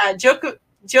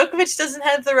 Djokovic doesn't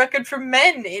have the record for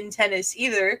men in tennis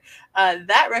either.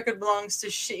 That record belongs to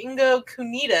Shingo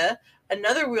Kunita,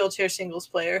 another wheelchair singles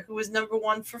player, who was number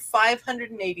one for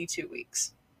 582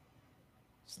 weeks.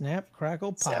 Snap,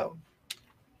 crackle, pop. So,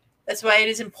 that's why it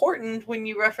is important when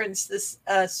you reference this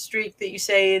streak that you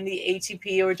say in the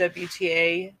ATP or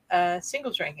WTA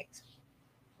singles rankings.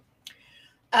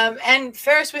 And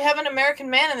Ferris, we have an American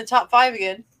man in the top 5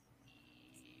 again.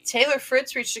 Taylor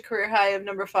Fritz reached a career high of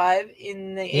number 5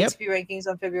 in the ATP rankings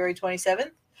on February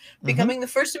 27th, becoming the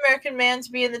first American man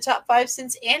to be in the top 5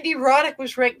 since Andy Roddick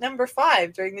was ranked number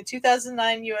 5 during the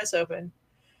 2009 U.S. Open.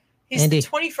 He's Andy, the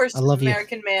 21st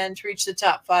American man to reach the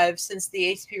top 5 since the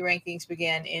ATP rankings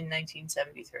began in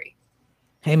 1973.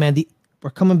 Hey, man, we're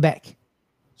coming back.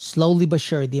 Slowly but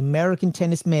sure. The American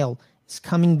tennis male is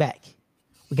coming back.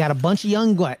 We got a bunch of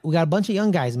young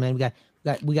guys, man.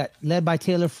 We got led by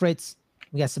Taylor Fritz.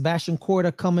 We got Sebastian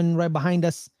Korda coming right behind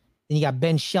us. Then you got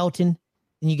Ben Shelton.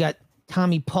 Then you got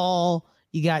Tommy Paul.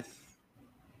 You got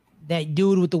that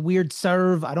dude with the weird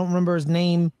serve. I don't remember his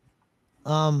name.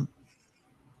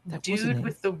 Dude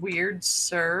with the weird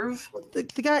serve. The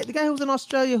guy who was in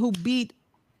Australia who beat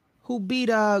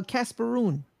Casper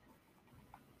Ruud.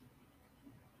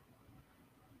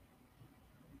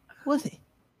 Was he?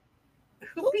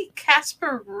 Who beat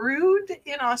Casper Ruud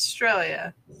in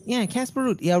Australia? Yeah, Casper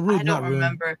Ruud. Yeah, Ruud. I don't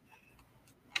remember.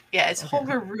 Yeah, it's okay.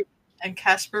 Holger Rune and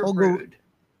Casper Ruud.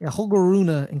 Yeah, Holger Rune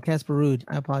and Casper Ruud.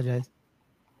 I apologize.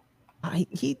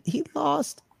 He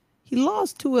lost. He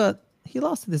lost to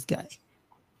this guy.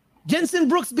 Jensen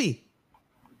Brooksby.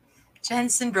 There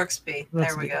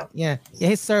we go. Yeah,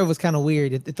 his serve was kind of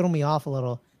weird. It threw me off a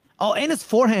little. Oh, and his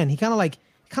forehand. He kind of like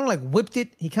whipped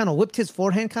it. He kind of whipped his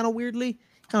forehand kind of weirdly.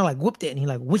 Kind of like whipped it, and he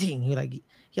like whizzing. He kind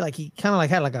of like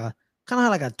had like a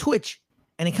twitch,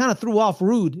 and he kind of threw off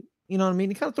Ruud. You know what I mean?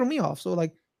 He kind of threw me off. So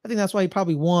like, I think that's why he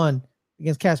probably won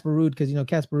against Casper Ruud, because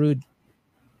Casper Ruud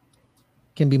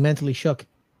can be mentally shook.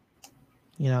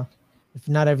 If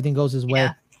not everything goes his way.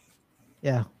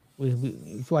 Yeah. We if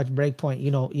you watch Breakpoint,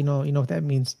 you know what that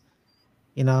means.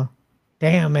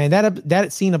 Damn, man,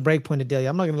 that scene of Breakpoint, Adelia.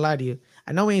 I'm not gonna lie to you.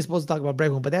 I know we ain't supposed to talk about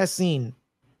Breakpoint, but that scene.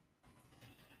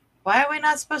 Why are we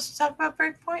not supposed to talk about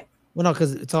Breakpoint? Well, no,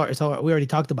 because it's all. We already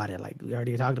talked about it. Like we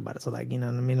already talked about it. So like, you know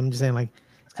what I mean? I'm just saying, like,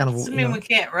 it's kind of. Doesn't mean we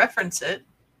can't reference it.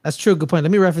 That's true. Good point.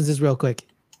 Let me reference this real quick.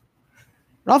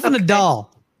 Rafa Nadal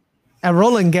at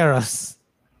Roland Garros.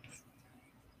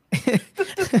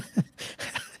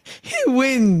 He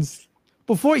wins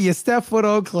before you step foot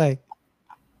on clay.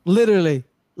 Literally,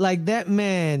 like that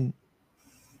man.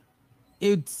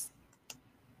 It's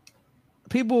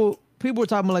people were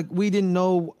talking about, like, we didn't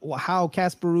know how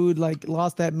Casper Ruud like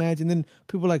lost that match, and then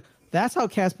people were like, that's how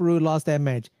Casper Ruud lost that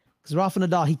match, because Rafa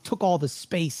Nadal, he took all the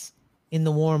space in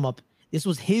the warm up. This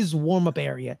was his warm up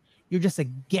area. You're just a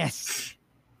guest.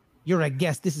 You're a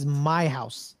guest. This is my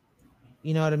house.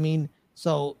 You know what I mean?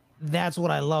 So that's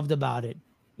what I loved about it.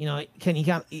 And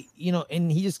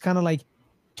he just kind of like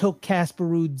took Casper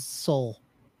Ruud's soul.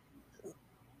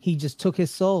 He just took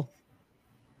his soul.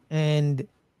 And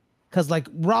because like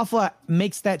Rafa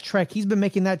makes that trek. He's been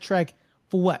making that trek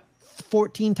for what,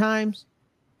 14 times?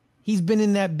 He's been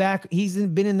in that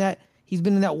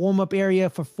warm-up area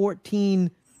for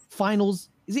 14 finals.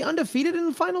 Is he undefeated in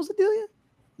the finals, Adelia?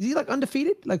 Is he like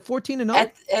undefeated? Like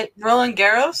 14-0? At Roland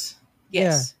Garros? Yes.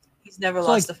 Yeah. He's never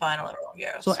lost a final at Roland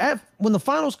Garros. So when the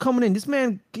finals coming in, this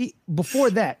man, before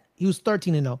that, he was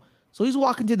 13-0. So he's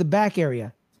walking to the back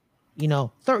area,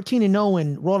 13-0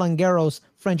 in Roland Garros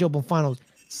French Open finals.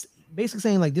 Basically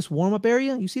saying, like, this warm-up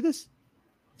area, you see this?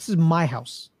 This is my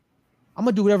house. I'm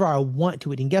going to do whatever I want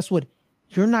to it. And guess what?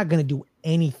 You're not going to do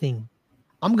anything.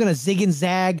 I'm going to zig and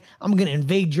zag. I'm going to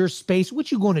invade your space.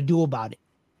 What you going to do about it?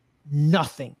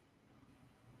 Nothing.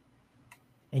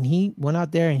 And he went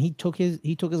out there and he took his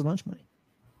lunch money.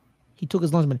 He took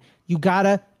his lunch money. You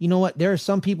know what? There are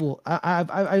some people,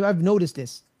 I've noticed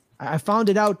this. I found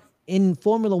it out in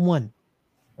Formula One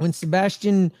when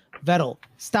Sebastian Vettel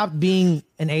stopped being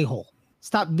an a-hole,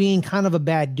 stopped being kind of a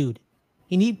bad dude.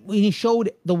 He showed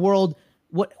the world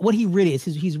what he really is.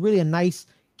 He's really a nice,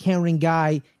 caring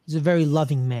guy. He's a very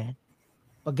loving man.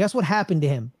 But guess what happened to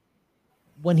him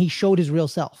when he showed his real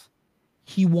self?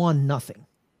 He won nothing.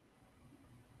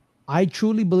 I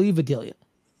truly believe, Adelia,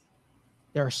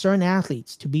 there are certain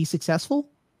athletes, to be successful,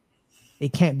 they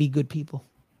can't be good people.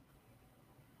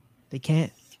 They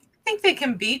can't. I think they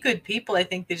can be good people. I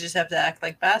think they just have to act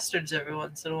like bastards every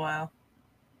once in a while.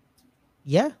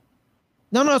 Yeah.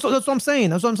 No, that's what I'm saying.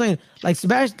 That's what I'm saying. Like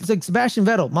Sebastian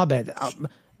Vettel, my bad.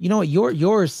 You know what?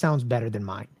 Yours sounds better than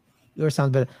mine. Yours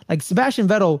sounds better. Like Sebastian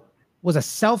Vettel was a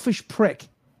selfish prick,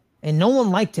 and no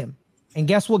one liked him. And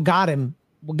guess what got him?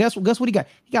 Well, guess what he got?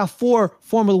 He got 4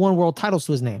 Formula One world titles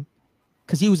to his name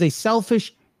because he was a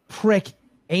selfish prick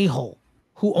a-hole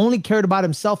who only cared about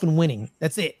himself and winning.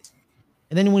 That's it.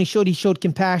 And then when he showed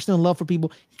compassion and love for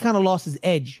people, he kind of lost his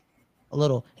edge a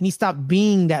little, and he stopped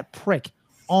being that prick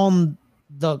on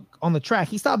the track.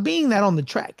 He stopped being that on the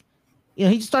track. You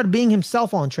know, he just started being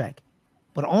himself on track.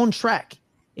 But on track,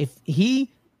 if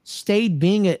he stayed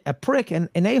being a prick and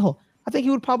an a-hole, I think he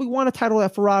would probably won a title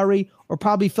at Ferrari or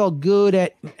probably felt good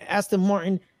at Aston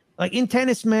Martin. Like in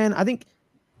tennis, man, I think,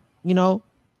 you know,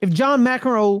 if John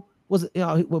McEnroe was, you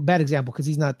know, well, bad example because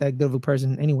he's not that good of a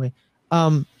person anyway.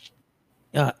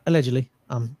 Allegedly.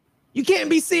 You can't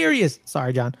be serious.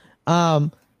 Sorry, John.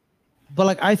 But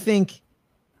like I think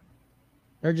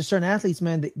there are just certain athletes,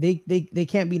 man, they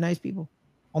can't be nice people.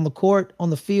 On the court,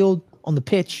 on the field, on the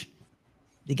pitch.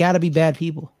 They gotta be bad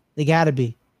people. They gotta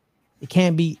be. They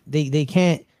can't be, they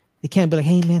can't be like,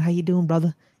 hey man, how you doing,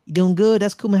 brother? You doing good?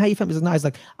 That's cool, man. How you feeling? It's nice.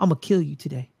 Like, I'm gonna kill you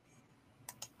today.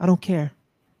 I don't care.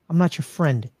 I'm not your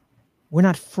friend. We're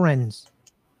not friends.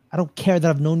 I don't care that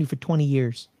I've known you for 20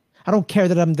 years. I don't care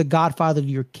that I'm the godfather of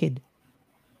your kid.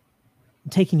 I'm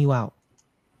taking you out.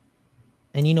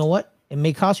 And you know what? It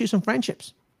may cost you some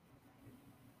friendships.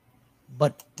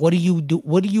 But what do you do?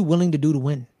 What are you willing to do to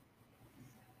win?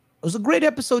 It was a great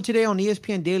episode today on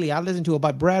ESPN Daily. I listened to it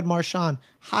by Brad Marchand,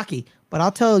 hockey. But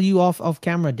I'll tell you off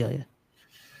camera, Delia.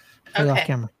 Okay. Off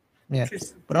camera. Yeah.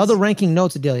 But other ranking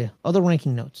notes, Adelia. Other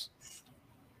ranking notes.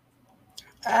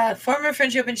 Former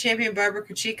French Open champion Barbara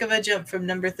Krejcikova jumped from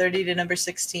number 30 to number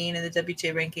 16 in the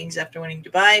WTA rankings after winning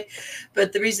Dubai.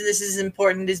 But the reason this is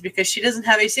important is because she doesn't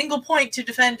have a single point to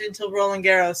defend until Roland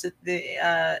Garros at the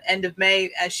end of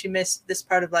May, as she missed this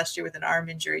part of last year with an arm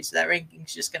injury. So that ranking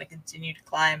is just going to continue to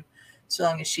climb so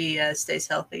long as she stays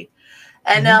healthy.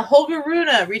 And Holger Rune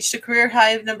reached a career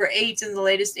high of number 8 in the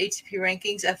latest ATP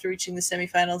rankings after reaching the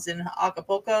semifinals in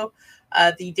Acapulco.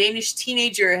 The Danish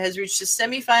teenager has reached the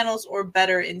semifinals or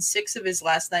better in 6 of his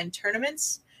last 9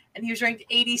 tournaments, and he was ranked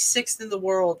 86th in the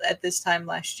world at this time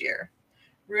last year.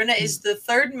 Rune is the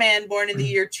 3rd man born in the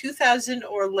year 2000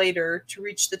 or later to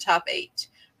reach the top 8.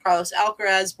 Carlos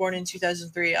Alcaraz, born in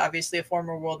 2003, obviously a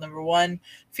former world number 1.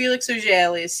 Felix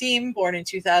Auger-Aliassime, born in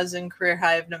 2000, career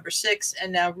high of number 6.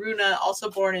 And now Rune,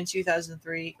 also born in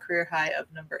 2003, career high of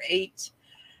number 8.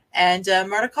 And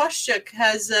Marta Kostyuk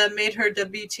has made her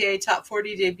WTA top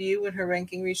 40 debut when her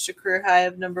ranking reached a career high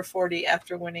of number 40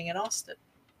 after winning in Austin.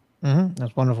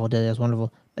 That's wonderful, Delia. That's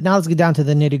wonderful. But now let's get down to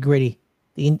the nitty gritty,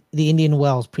 the Indian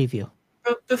Wells preview.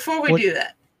 But before we do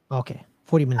that, okay,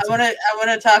 40 minutes. I want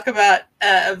to talk about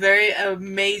a very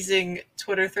amazing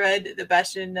Twitter thread that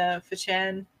Bastian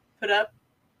Fachan put up.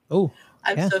 Oh,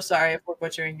 I'm so sorry for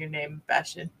butchering your name,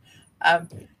 Bastian.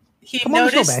 He Come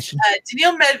noticed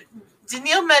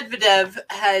Daniil Medvedev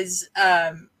has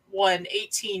won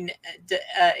 18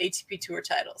 ATP Tour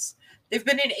titles. They've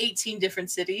been in 18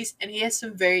 different cities, and he has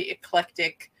some very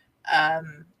eclectic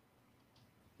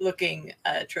looking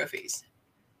trophies.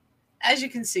 As you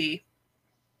can see,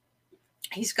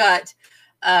 he's got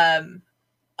a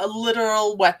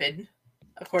literal weapon,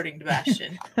 according to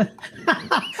Bastian.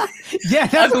 Yeah,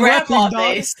 that's a grandma weapon,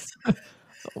 base. Wow.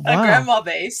 A grandma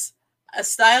base, a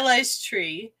stylized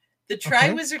tree, the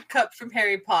Triwizard Cup from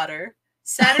Harry Potter,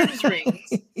 Saturn's rings,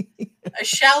 a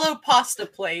shallow pasta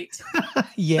plate,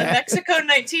 the Mexico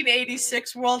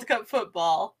 1986 World Cup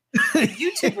football, a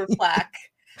YouTuber plaque,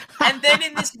 And then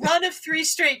in this run of 3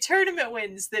 straight tournament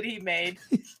wins that he made,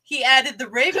 he added the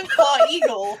Ravenclaw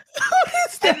Eagle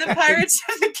and the Pirates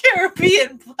of the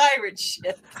Caribbean pirate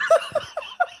ship.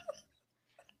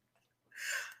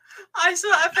 I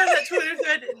found that Twitter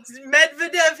thread.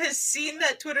 Medvedev has seen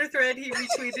that Twitter thread. He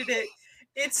retweeted it.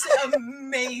 It's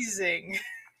amazing.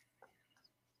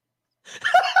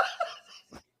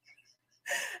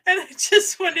 And I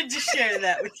just wanted to share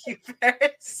that with you,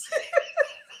 Paris.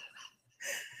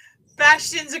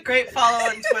 Bastion's a great follow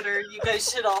on Twitter. You guys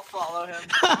should all follow him.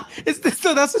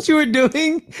 So that's what you were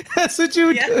doing? That's what you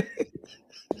were doing?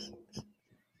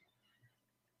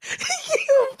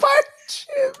 You punch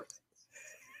him.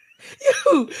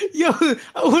 Yo,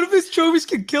 what if his trophies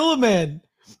could kill a man?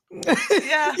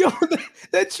 Yeah. Yo,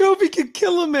 that trophy could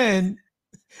kill a man.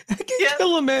 That can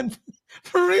kill a man.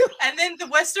 For real. And then the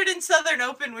Western and Southern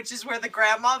Open, which is where the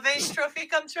Grandma Vase trophy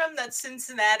comes from, that's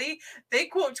Cincinnati. They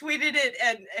quote tweeted it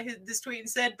and this tweet and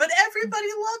said, "But everybody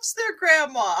loves their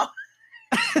grandma."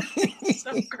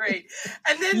 So great.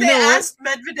 And then they asked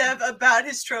Medvedev about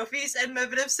his trophies, and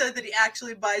Medvedev said that he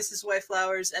actually buys his wife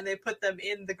flowers and they put them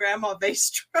in the Grandma Vase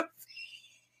trophy.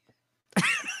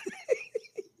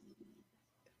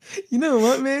 You know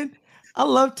what, man? I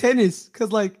love tennis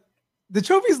because, like, the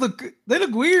trophies look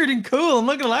weird and cool. I'm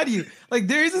not gonna lie to you. Like,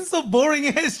 there isn't so boring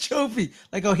ass trophy.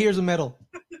 Like, oh, here's a medal.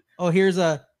 Oh, here's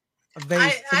a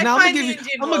vase. Now I'm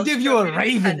gonna give you a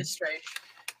raven. Kind of strange.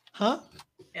 Huh?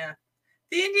 Yeah.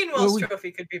 The Indian Wells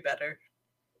trophy could be better.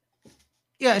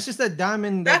 Yeah, it's just that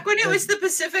diamond. Back when it was the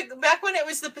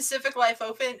Pacific Life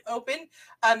Open,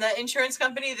 the insurance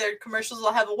company, their commercials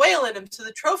will have a whale in them. So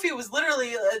the trophy was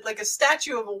literally like a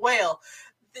statue of a whale.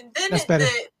 Then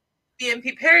the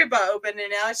BNP Paribas Open,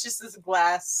 and now it's just this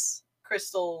glass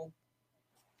crystal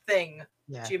thing,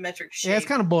 geometric shape. Yeah, it's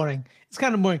kind of boring.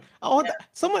 I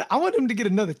want him to get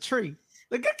another tree.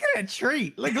 Look at that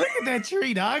tree. Look at that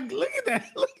tree, dog. Look at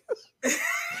that. What is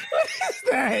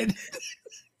that?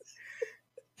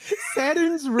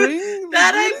 Saturn's ring?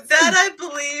 I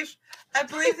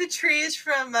believe the tree is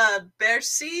from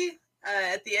Bercy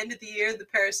at the end of the year, the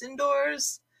Paris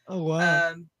Indoors. Oh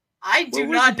wow. I do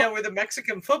not know where the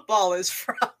Mexican football is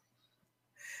from.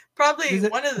 Probably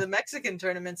one of the Mexican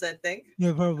tournaments, I think.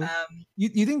 Yeah, probably.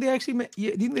 You think they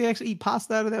actually eat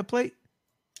pasta out of that plate?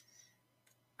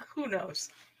 Who knows?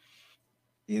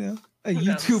 You know, a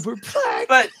YouTuber plaque.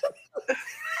 But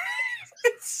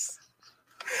it's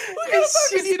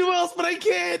fucking you know else, but I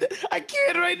can't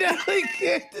right now. I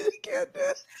can't.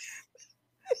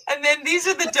 And then these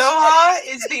are the Doha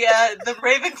is the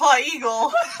Ravenclaw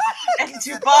Eagle, and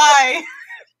Dubai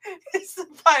is the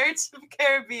Pirates of the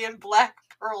Caribbean Black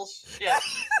Pearl ship.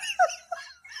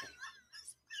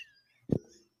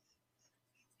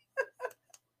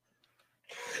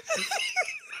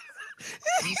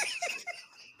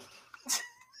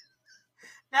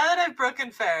 Now that I've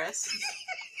broken Ferris.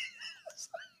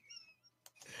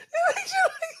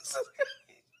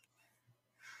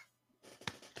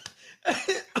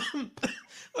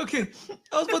 Okay,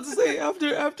 I was about to say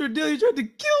after Delia tried to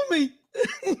kill me,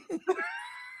 they gave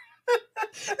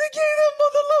that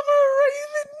mother lover a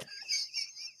raven.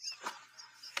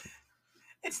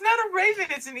 It's not a raven;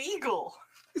 it's an eagle.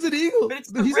 It's an eagle, but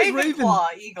it's the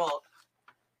Ravenclaw eagle.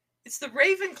 It's the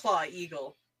Ravenclaw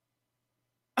eagle.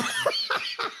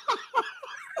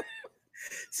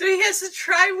 So he has the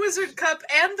Triwizard Cup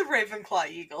and the Ravenclaw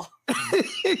Eagle.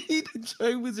 The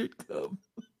Triwizard Cup.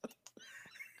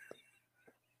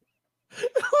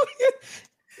 Oh, yeah.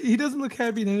 He doesn't look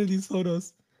happy in any of these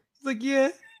photos. He's like, yeah,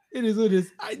 it is what it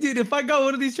is. If I got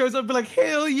one of these shirts, I'd be like,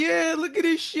 hell yeah, look at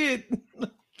this shit.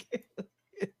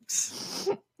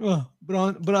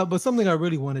 But something I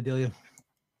really want, Adelia.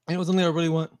 And it was something I really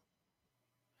want.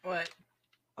 What?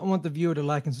 I want the viewer to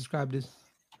like and subscribe to this.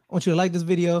 I want you to like this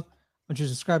video. I want you to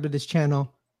subscribe to this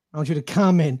channel. I want you to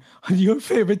comment on your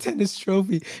favorite tennis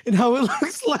trophy and how it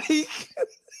looks like.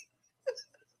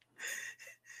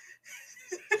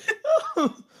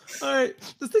 All right,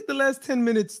 let's take the last 12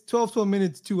 minutes to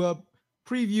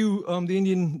preview the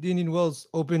Indian Wells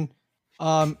Open.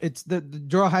 It's the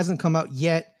draw hasn't come out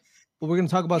yet, but we're gonna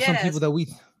talk about some people that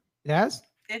it has.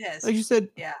 It has. Like you said.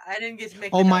 Yeah, I didn't get to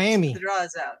make. Miami. The draw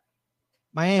is out.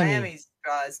 Miami's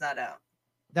draw is not out.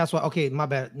 That's why. Okay, my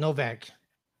bad. Novak.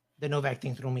 The Novak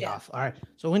thing threw me off. All right.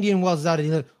 So Indian Wells is out.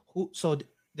 So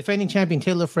defending champion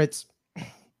Taylor Fritz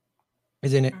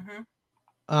is in it. Mm-hmm.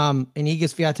 And Iga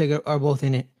Swiatek are both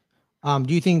in it.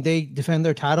 Do you think they defend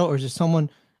their title, or is there someone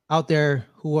out there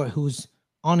who's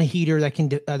on a heater that can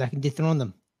dethrone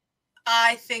them?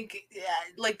 I think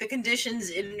like the conditions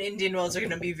in Indian Wells are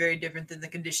going to be very different than the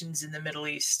conditions in the Middle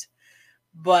East.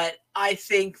 but I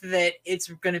think that it's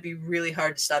going to be really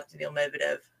hard to stop Daniil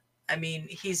Medvedev. I mean,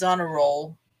 he's on a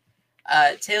roll.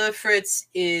 Taylor Fritz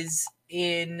is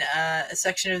in a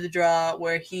section of the draw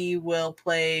where he will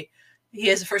play. He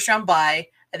has a first round bye,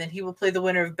 and then he will play the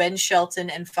winner of Ben Shelton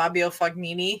and Fabio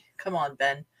Fognini. Come on,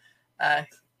 Ben.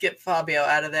 Get Fabio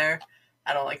out of there.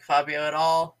 I don't like Fabio at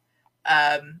all.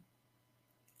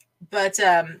 But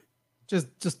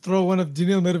just throw one of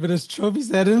Daniil Medvedev's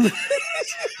trophies at him.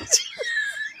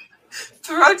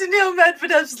 throw Daniil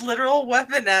Medvedev's literal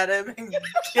weapon at him and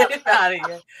get him out of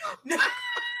here. No,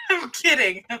 I'm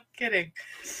kidding.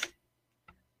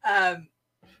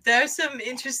 There are some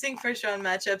interesting first round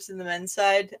matchups in the men's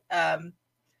side.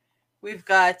 We've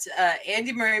got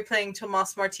Andy Murray playing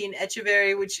Tomas Martin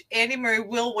Echeverry, which Andy Murray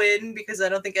will win because I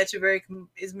don't think Echeverry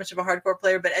is much of a hardcore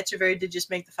player, but Echeverry did just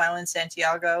make the final in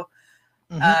Santiago.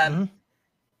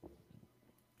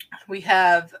 We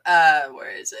have,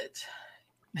 where is it?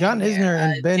 John Isner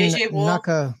and Ben JJ Wolf.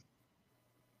 Naka.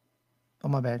 Oh,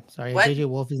 my bad. Sorry. What? JJ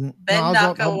Wolf isn't. Ben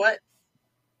Naka, what?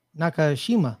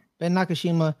 Nakashima. Ben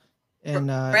Nakashima and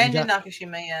Brandon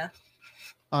Nakashima, yeah.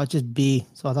 Oh, it's just B.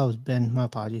 So I thought it was Ben. My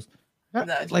apologies. No,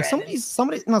 like some of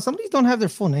these don't have their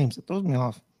full names. It throws me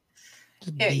off.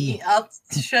 Here, I'll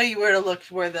show you where to look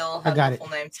where they'll have their full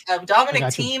names. Dominic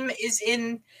Thiem is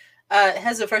in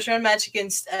has a first round match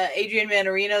against Adrian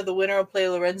Manarino. The winner will play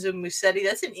Lorenzo Musetti.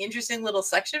 That's an interesting little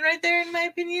section right there, in my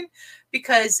opinion,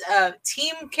 because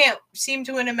Thiem can't seem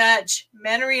to win a match.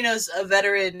 Manarino's a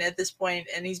veteran at this point,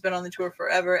 and he's been on the tour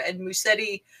forever. And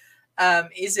Musetti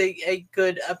is a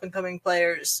good up and coming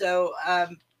player. So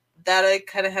that I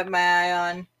kind of have my eye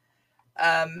on.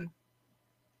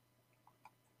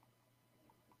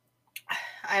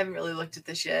 I haven't really looked at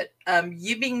this yet. Wu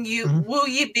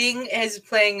Yibing is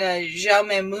playing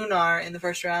Jaume Munar in the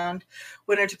first round.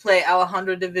 Winner to play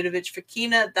Alejandro Davidovich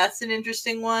Fekina. That's an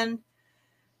interesting one.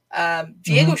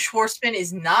 Diego Schwartzman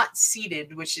is not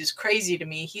seeded, which is crazy to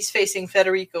me. He's facing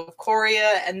Federico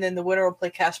Coria, and then the winner will play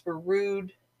Casper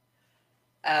Ruud.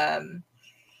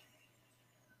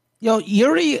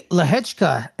 Yuri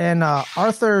Lehechka and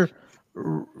Arthur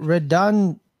Renderneck.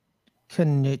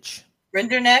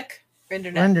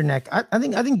 I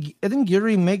think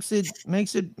Yuri makes it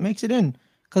in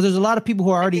because there's a lot of people who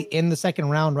are already in the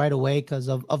second round right away because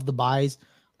of the buys,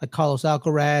 like Carlos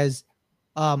Alcaraz,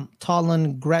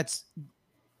 Tilan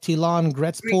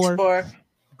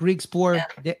Griekspoor,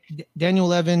 yeah.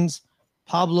 Daniel Evans,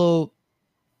 Pablo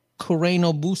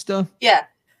Correno Busta. Yeah.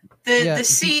 The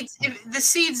seeds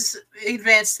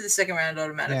advance to the second round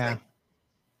automatically.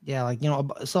 Yeah,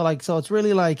 so it's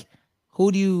really like,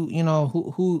 who do you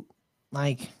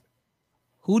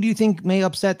who do you think may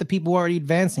upset the people who are already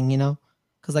advancing?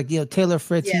 Because Taylor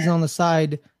Fritz, he's on the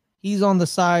side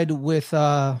with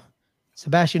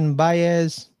Sebastian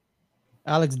Baez,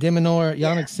 Alex de Minaur,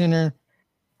 Yannick Sinner,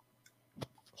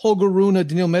 Holger Rune,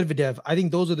 Daniil Medvedev. I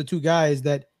think those are the two guys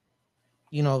that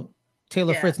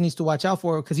Taylor Fritz needs to watch out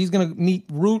for, because he's going to meet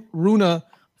Rune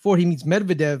before he meets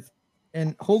Medvedev.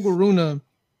 And Holger Rune,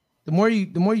 the more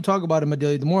you talk about him,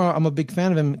 Adelia, the more I'm a big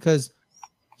fan of him, because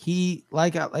he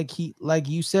like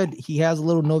you said, he has a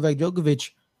little Novak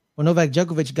Djokovic. When Novak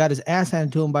Djokovic got his ass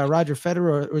handed to him by Roger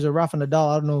Federer, or was it Rafa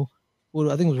Nadal? I don't know.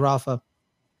 I think it was Rafa.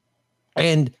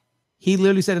 And he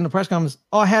literally said in the press conference,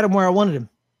 "Oh, I had him where I wanted him.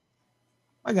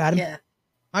 I got him. Yeah.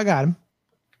 I got him."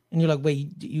 And you're like,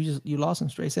 "Wait, you lost in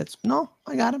straight sets?" No,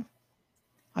 I got him.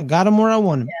 I got him where I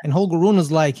want him. Yeah. And Holger Rune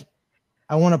is like,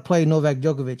 I want to play Novak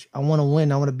Djokovic. I want to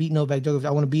win. I want to beat Novak Djokovic.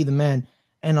 I want to be the man.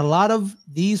 And a lot of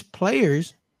these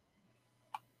players,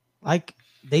 like,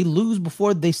 they lose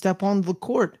before they step on the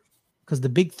court, because the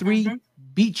big three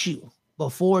beat you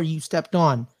before you stepped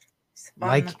on.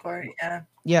 On the court, yeah.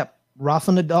 Yep.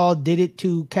 Rafa Nadal did it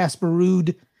to Casper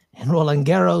Ruud and Roland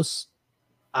Garros.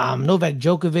 Novak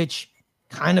Djokovic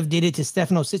kind of did it to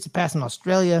Stefano Tsitsipas in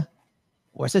Australia,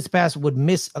 where Tsitsipas would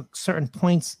miss certain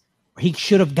points where he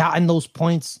should have gotten those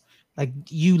points. Like,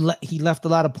 he left a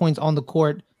lot of points on the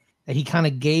court that he kind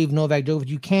of gave Novak Djokovic.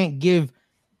 You can't give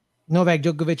Novak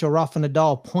Djokovic or Rafa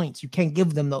Nadal points. You can't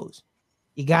give them those.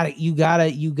 You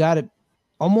gotta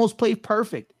almost play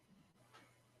perfect.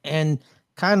 And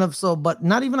kind of so, but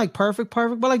not even like perfect,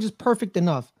 but like just perfect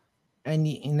enough. And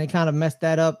they kind of messed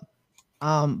that up.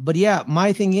 But yeah,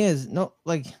 my thing is, I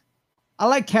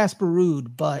like Casper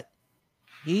Ruud, but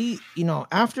he,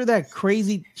 after that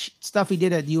crazy stuff he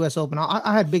did at the U.S. Open,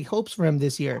 I had big hopes for him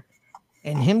this year.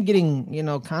 And him getting,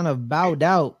 kind of bowed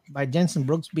out by Jensen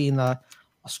Brooksby in the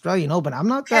Australian Open, I'm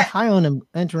not that high on him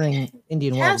entering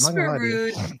Indian Wells. Casper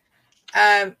Ruud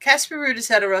Casper Ruud has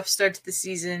had a rough start to the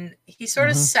season. He sort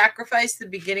of sacrificed the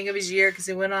beginning of his year because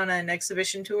he went on an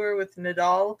exhibition tour with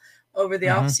Nadal over the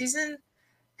off season.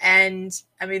 And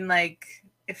I mean, like,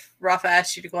 if Rafa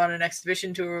asked you to go on an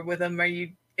exhibition tour with him,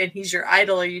 and he's your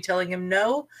idol, are you telling him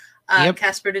no?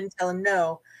 Casper didn't tell him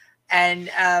no. And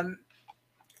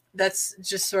that's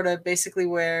just sort of basically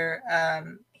where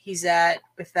he's at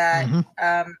with that.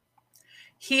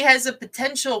 He has a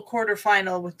potential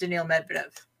quarterfinal with Daniil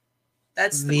Medvedev.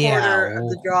 That's the quarter of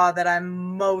the draw that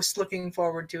I'm most looking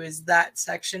forward to, is that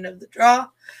section of the draw.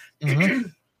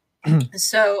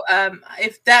 So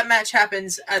if that match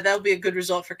happens, that'll be a good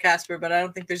result for Casper, but I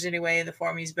don't think there's any way in the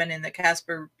form he's been in that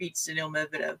Casper beats Daniil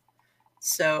Medvedev.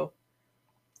 So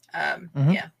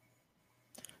yeah.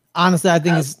 Honestly, I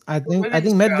think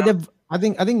Medvedev. I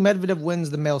think Medvedev wins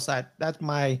the male side. That's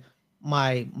my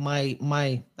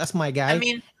that's my guy. I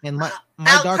mean, and my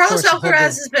Carlos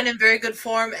Alcaraz has been in very good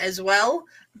form as well,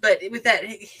 but with that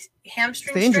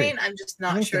hamstring strain, I'm just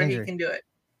not sure he can do it.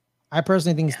 I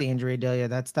personally think it's the injury, Delia.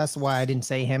 That's why I didn't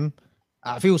say him.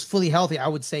 If he was fully healthy, I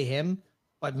would say him.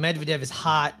 But Medvedev is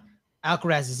hot.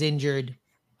 Alcaraz is injured.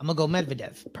 I'm gonna go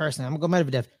Medvedev. Personally, I'm gonna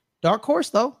go Medvedev. Dark horse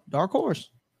though. Dark horse.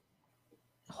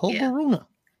 Holger Rune.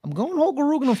 I'm going Holger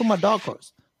Rune for my dark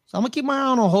horse. So I'm gonna keep my eye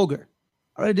on Holger.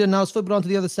 All right, now let's flip it on to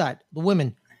the other side. The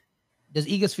women. Does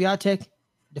Iga Swiatek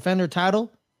defend her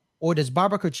title, or does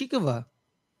Barbara Krejcikova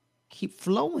keep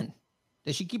flowing?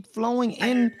 Does she keep flowing in? I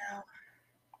don't know.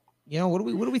 You know, what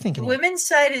are we thinking? The women's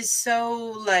side is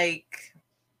so like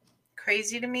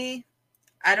crazy to me.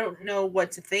 I don't know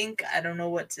what to think. I don't know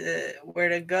where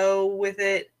to go with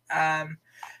it.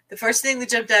 The first thing that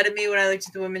jumped out at me when I looked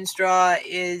at the women's draw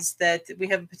is that we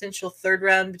have a potential third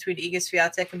round between Iga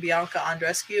Swiatek and Bianca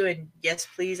Andreescu. And yes,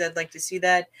 please, I'd like to see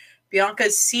that.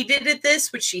 Bianca's seeded at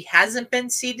this, which she hasn't been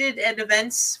seeded at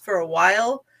events for a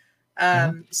while.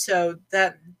 So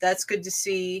that's good to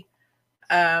see.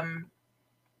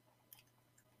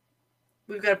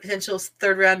 We've got a potential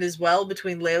third round as well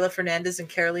between Leylah Fernandez and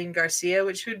Caroline Garcia,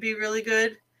 which would be really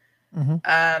good.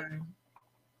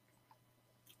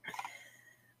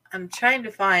 I'm trying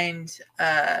to find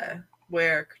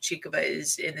where Krejcikova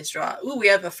is in this draw. Ooh, we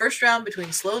have a first round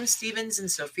between Sloane Stephens and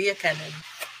Sofia Kenin.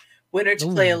 Winner to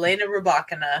play Elena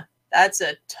Rybakina. That's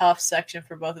a tough section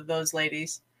for both of those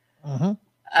ladies. Where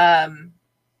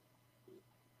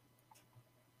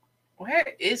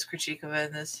is Krejcikova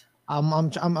in this?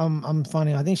 I'm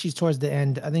funny. I think she's towards the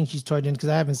end. I think she's towards the end because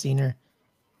I haven't seen her.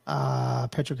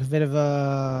 Petra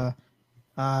Kvitova,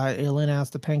 Elena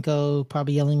Ostapenko,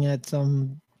 probably yelling at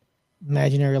some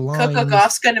imaginary line. Coco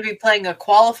Gauff's going to be playing a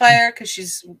qualifier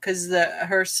because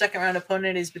her second round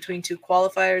opponent is between two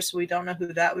qualifiers, so we don't know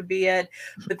who that would be yet.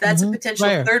 But that's a potential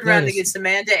third round against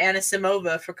Amanda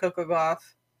Anisimova for Coco Gauff.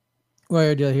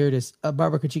 Right, here it is.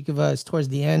 Barbara Krejcikova is towards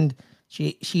the end.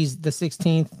 She's the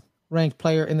 16th ranked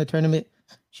player in the tournament.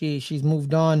 She's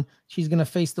moved on. She's going to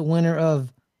face the winner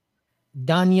of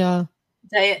Diana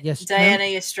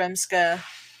Yastremska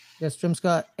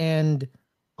and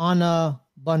Anna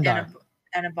Bondar.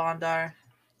 Anna Bondar.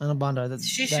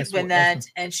 She should win that,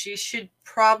 and she should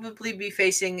probably be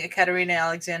facing Katerina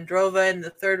Alexandrova in the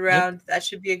third round. That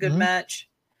should be a good match.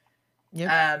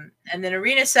 And then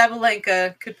Arina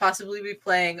Sabalenka could possibly be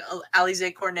playing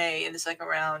Alize Cornet in the second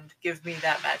round. Give me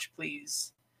that match,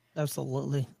 please.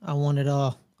 Absolutely. I want it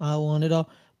all.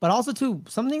 But also, too,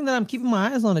 something that I'm keeping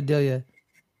my eyes on, Adelia,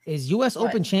 is U.S.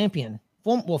 Open champion,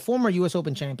 former U.S.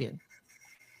 Open champion,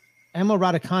 Emma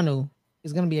Raducanu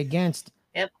is going to be against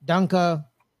Danka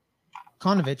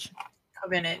Kovinic.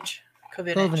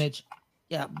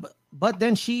 Yeah, but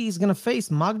then she's going to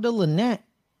face Magda Linette,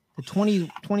 the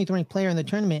 2020 player in the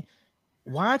tournament.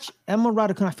 Watch Emma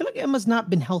Raducanu. I feel like Emma's not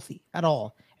been healthy at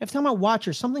all. Every time I watch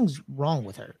her, something's wrong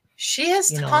with her. She has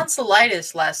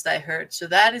tonsillitis, last I heard, so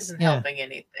that isn't helping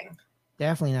anything.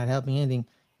 Definitely not helping anything.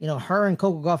 You know, her and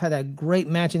Coco Gauff had that great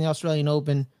match in the Australian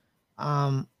Open.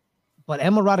 But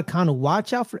Emma Raducanu,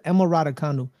 watch out for Emma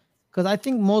Raducanu. Because I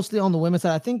think mostly on the women's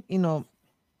side, I think,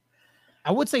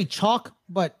 I would say chalk,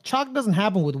 but chalk doesn't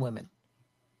happen with women.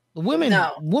 The women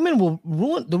will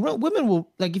ruin women will,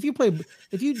 like, if you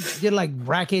did like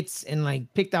brackets and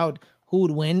like picked out who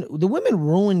would win, the women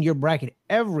ruin your bracket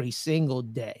every single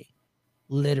day.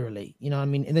 Literally. You know what I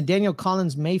mean? And then Danielle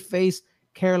Collins may face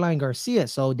Caroline Garcia.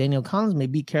 So Danielle Collins may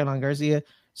beat Caroline Garcia.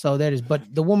 So that is, but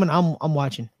the woman I'm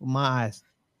watching with my eyes,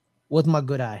 with my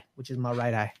good eye, which is my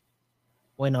right eye.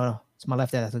 Wait, no, it's my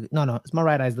left eye. It's my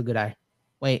right eye is the good eye.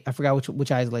 Wait, I forgot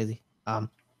which eye is lazy.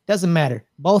 Doesn't matter.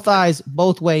 Both eyes,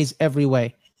 both ways, every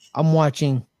way. I'm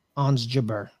watching Ons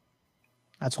Jabeur.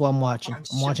 That's what I'm watching.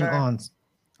 I'm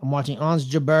watching Ons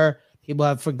Jabeur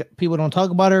People don't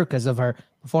talk about her because of her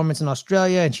performance in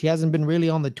Australia, and she hasn't been really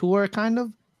on the tour. Kind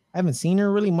of, I haven't seen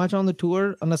her really much on the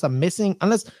tour, unless I've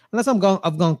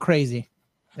gone crazy.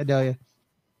 Adelia,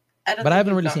 I don't but I think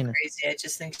haven't you've really gone seen her. crazy. I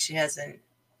just think she hasn't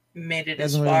made it She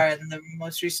as hasn't really, far in the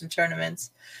most recent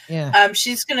tournaments. yeah.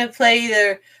 She's gonna play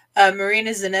either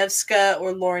Marina Zanevska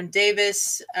or Lauren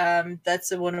Davis.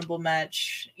 That's a winnable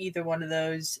match, either one of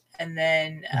those. And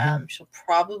then Mm-hmm. she'll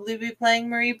probably be playing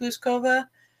Marie Buskova.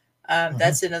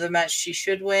 That's another match she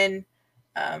should win.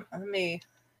 Let me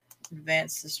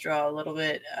advance this draw a little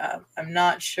bit. I'm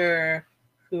not sure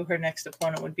who her next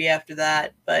opponent would be after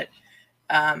that, but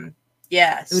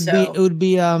yeah. It would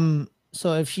be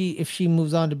so if she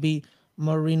moves on to beat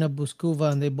Marina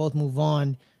Buskova and they both move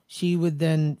on, she would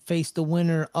then face the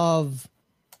winner of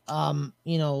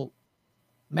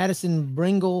Madison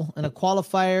Bringle in a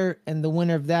qualifier, and the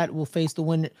winner of that will face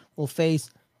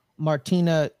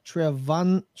Martina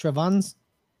Trevisan.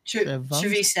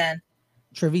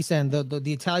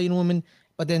 the Italian woman.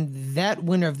 But then that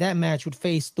winner of that match would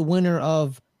face the winner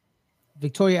of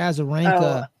Victoria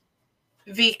Azarenka.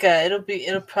 Vika.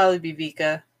 It'll probably be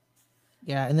Vika.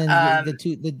 Yeah, and then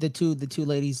the two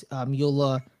ladies,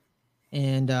 Yola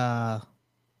and Yulia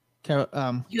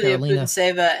Carolina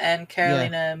Putintseva and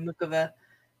Karolina Mukova.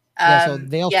 So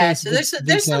they'll face. So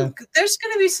there's going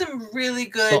to be some really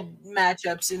good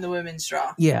matchups in the women's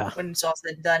draw. Yeah, when it's all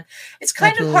said and done, it's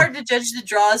kind of hard to judge the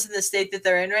draws in the state that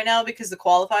they're in right now because the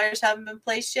qualifiers haven't been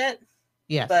placed yet.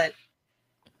 Yeah, but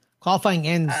qualifying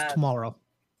ends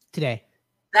today.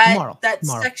 Tomorrow.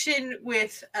 Section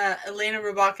with Elena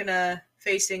Rybakina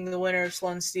facing the winner of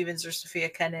Sloane Stephens or Sophia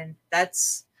Kenin.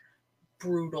 That's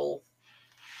brutal.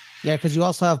 Yeah, because you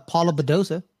also have Paula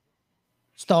Badosa,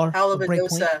 star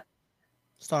Breakpoint.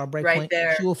 Star Breakpoint. Right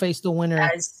there. She will face the winner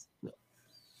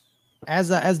as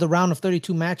the round of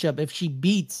 32 matchup. If she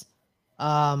beats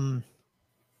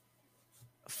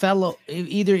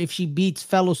if she beats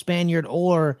fellow Spaniard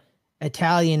or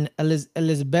Italian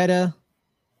Elisabetta.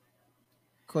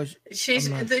 Paula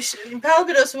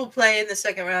Badosa will play in the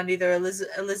second round either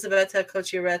Elisabetta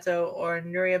Cocciaretto or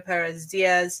Nuria Perez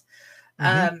Diaz.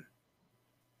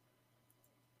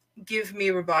 Give me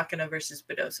Rybakina versus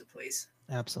Badosa, please.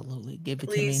 Absolutely. Give it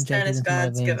to me. Please, tennis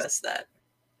gods, give us that.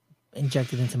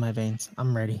 Inject it into my veins.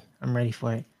 I'm ready. I'm ready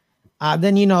for it.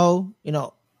 Then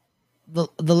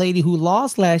the lady who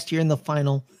lost last year in the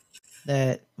final,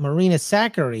 that Marina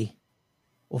Sakkari,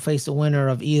 will face the winner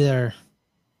of either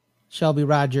Shelby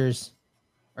Rogers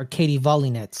or Katie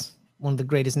Volley-Nets, one of the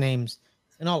greatest names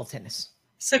in all of tennis.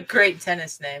 It's a great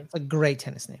tennis name. It's a great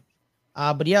tennis name.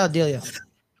 But yeah, Adelia,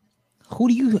 who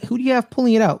do you have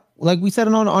pulling it out? Like we said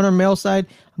on our male side,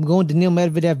 I'm going to Daniil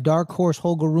Medvedev, dark horse,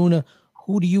 Holger Rune.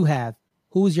 Who do you have?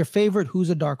 Who is your favorite? Who's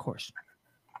a dark horse?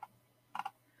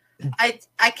 I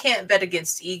can't bet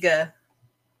against Iga.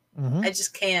 I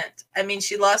just can't. I mean,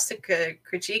 she lost to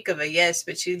Krejcikova, yes,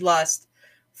 but she lost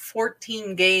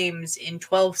 14 games in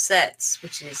 12 sets,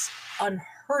 which is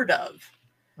unheard of.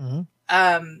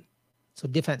 So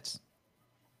defense.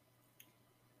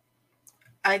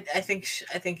 I think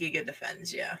Iga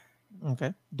defends, yeah.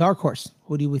 Okay. Dark horse.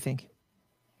 Who do we think?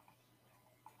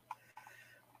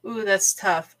 Ooh, that's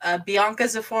tough.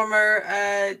 Bianca's a former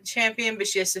champion, but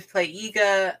she has to play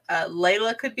Iga.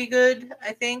 Layla could be good,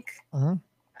 I think.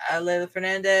 Layla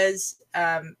Fernandez.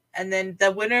 And then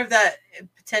the winner of that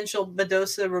potential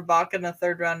Badosa Rybakina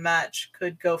third round match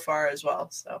could go far as well.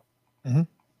 So.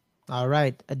 All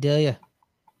right, Adelia.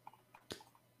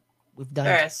 We've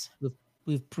done.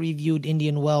 We've previewed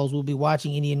Indian Wells. We'll be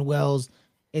watching Indian Wells.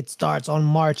 It starts on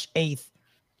March 8th.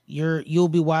 You'll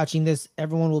be watching this.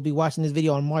 Everyone will be watching this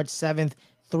video on March 7th,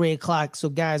 3 o'clock. So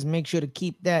guys, make sure to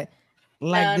keep that this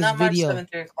video. March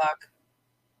 7th, 3 o'clock.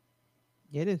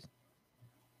 Yeah, it is.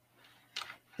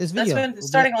 This video. That's when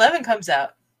starting 11 comes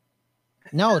out.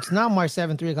 No, it's not March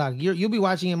 7th, 3 o'clock. You'll be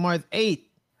watching it March 8th,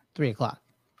 3 o'clock.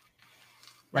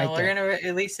 Right. No, we're gonna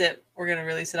release it. We're gonna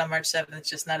release it on March 7th. It's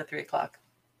just not at 3 o'clock.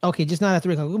 Okay, just not at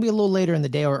 3 o'clock. It'll be a little later in the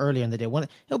day or earlier in the day.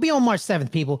 It'll be on March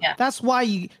 7th, people. Yeah. That's why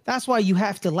you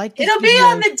have to like this It'll video. be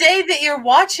on the day that you're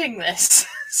watching this.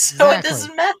 So It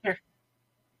doesn't matter.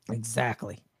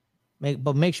 Exactly.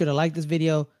 Make sure to like this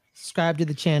video, subscribe to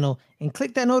the channel, and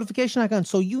click that notification icon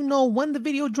so you know when the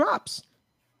video drops.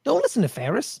 Don't listen to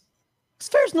Ferris.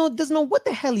 Ferris doesn't know what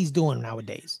the hell he's doing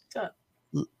nowadays.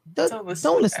 Don't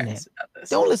listen to him.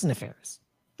 Don't listen to Ferris.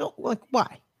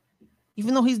 Why?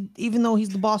 Even though he's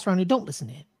the boss around here, don't listen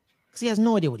to him because he has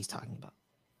no idea what he's talking about.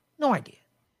 No idea.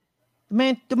 The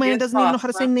man doesn't even know how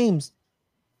to say names.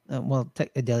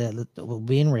 Adelia, we're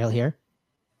being real here.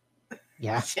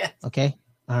 Yeah. Yes. Okay.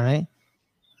 All right.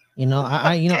 You know,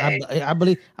 Okay. I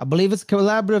believe it's a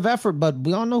collaborative effort, but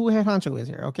we all know who head honcho is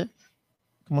here. Okay,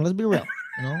 come on, let's be real.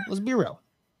 You know, let's be real.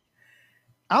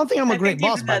 I don't think I'm a I great think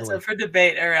boss, even by the that's way. up for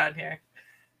debate around here.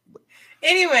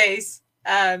 Anyways,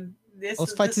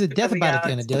 Let's fight to the death about it,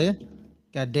 then, Adelia.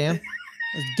 God damn,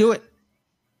 let's do it.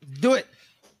 Let's do it.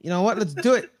 You know what? Let's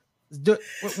do it. Let's do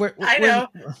it. I know.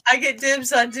 I get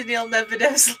dibs on Daniil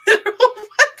Medvedev's literal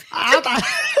weapon.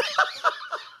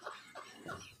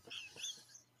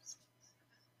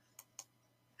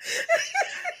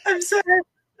 I'm sorry.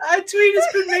 A tweet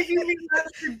has been making me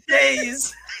laugh for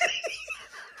days.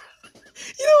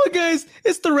 You know what, guys?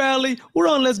 It's the rally. We're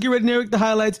on Let's Get Ready and Eric the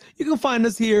highlights. You can find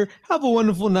us here. Have a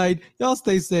wonderful night. Y'all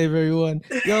stay safe, everyone.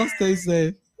 Y'all stay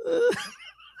safe.